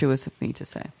 presumptuous of me to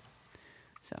say.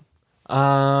 So.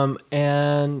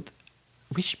 And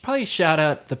we should probably shout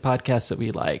out the podcasts that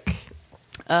we like.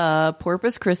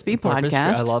 Porpoise Crispy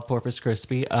podcast. I love Porpoise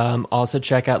Crispy. Also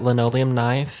check out Linoleum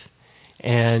Knife.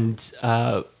 And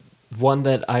one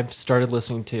that I've started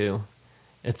listening to,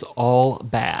 It's All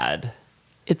Bad.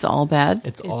 It's all bad.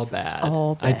 It's all bad.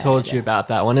 all I told bad. you about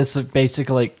that one. It's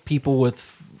basically like people with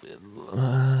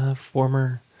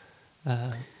former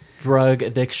drug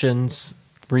addictions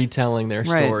retelling their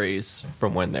Right. stories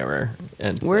from when they were.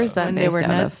 And Where's that When based they were out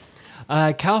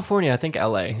nuts. California, I think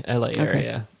LA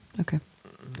area. of? Okay.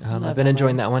 I've been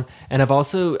enjoying that one, and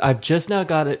I've just now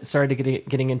started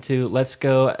getting into Let's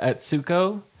Go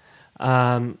Atsuko.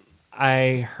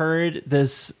 I heard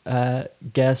this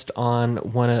guest on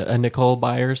a Nicole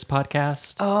Byers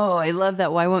podcast. Oh, I love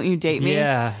that. Why won't you date me?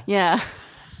 Yeah. Yeah.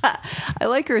 I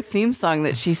like her theme song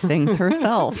that she sings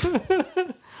herself.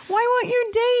 Why won't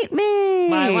you date me?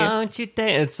 Why won't you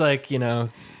date? It's like, hello,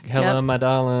 Yep. my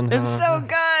darling. It's so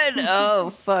good. Oh,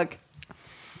 fuck.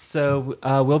 So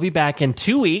we'll be back in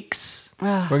 2 weeks.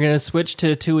 We're going to switch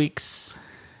to 2 weeks.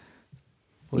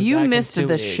 We'll be You back in missed 2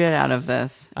 the weeks. shit out of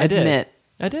this. I did. Admit.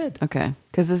 I did. Okay.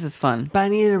 Because this is fun. But I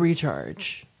needed a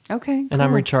recharge. Okay. And I'm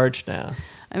cool. recharged now.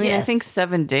 I mean, I Yes. think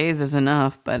 7 days is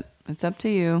enough, but it's up to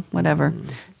you. Whatever.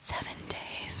 7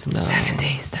 days. No. 7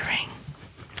 days to ring.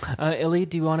 Illy,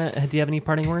 do you have any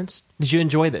parting words? Did you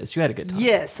enjoy this? You had a good time.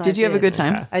 Yes, Did you have a good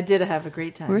time? Okay. I did have a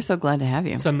great time. We're so glad to have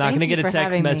you. So I'm not Thank going to you get a for text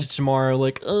having me. message tomorrow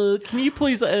like, can you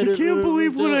please edit?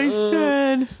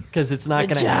 said. Because it's not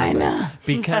going to happen. Vagina.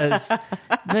 Because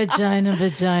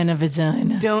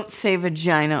vagina. Don't say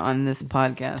vagina on this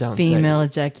podcast. Don't say Female it.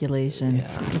 ejaculation.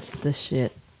 Yeah. It's the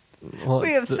shit. Well, We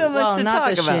it's have the- so much Well, to not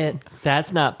talk the about. shit.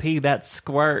 That's not pee, that's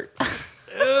squirt.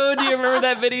 Oh, do you remember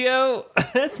that video?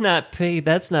 That's not pee,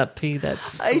 that's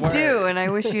I squirt. do, and I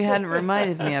wish you hadn't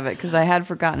reminded me of it because I had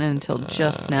forgotten it until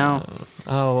just now.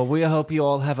 Oh, well, we hope you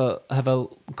all have a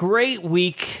great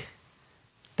week.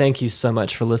 Thank you so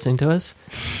much for listening to us.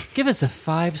 Give us a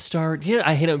 5-star.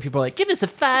 I hate it when people are like, give us a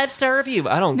 5-star review.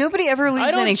 I don't. Nobody ever I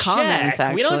leaves don't any check. comments.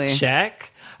 Actually, We don't check.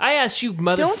 I asked you say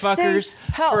motherfuckers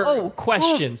how- for oh,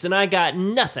 questions, and I got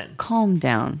nothing. Calm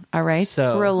down. All right,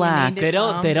 So- relax. You They need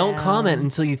don't. Calm They don't down. comment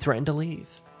until you threaten to leave.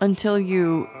 until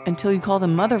you call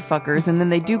them motherfuckers, and then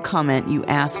they do comment. You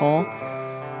asshole.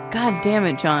 God damn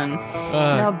it, John.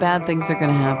 Now bad things are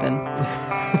going to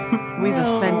happen. We've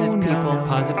offended people.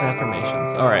 Positive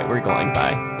affirmations. All right, we're going.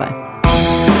 Bye.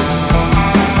 Bye.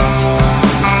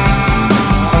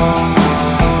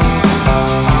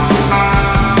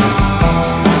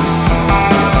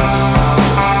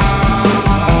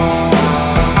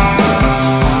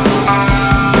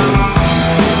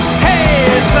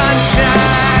 Hey,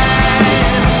 sunshine.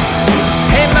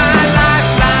 Hey, my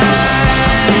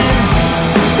lifeline.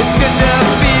 It's good to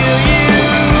feel you,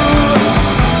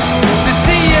 to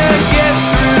see you get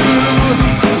through.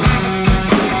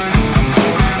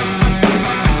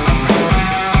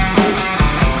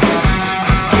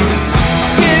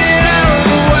 Get it out of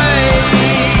the way.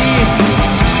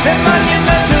 That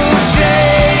monumental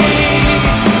shade.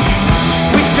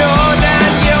 We tore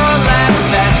down your last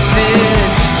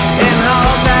vestige and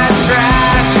hauled that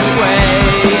trash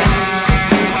away.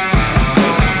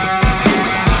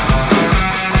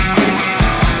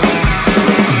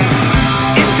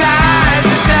 It's size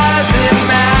that doesn't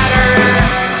matter.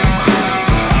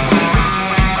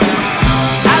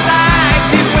 I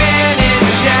liked it when it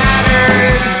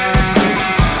shattered.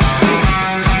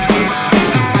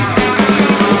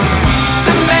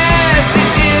 The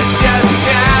message is just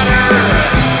chatter.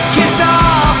 Kiss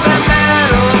off that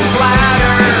metal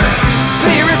platter.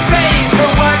 Clear a space for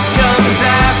what comes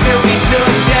after. We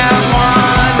took down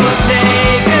one, we'll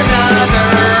take another.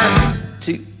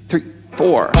 2, 3,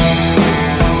 4.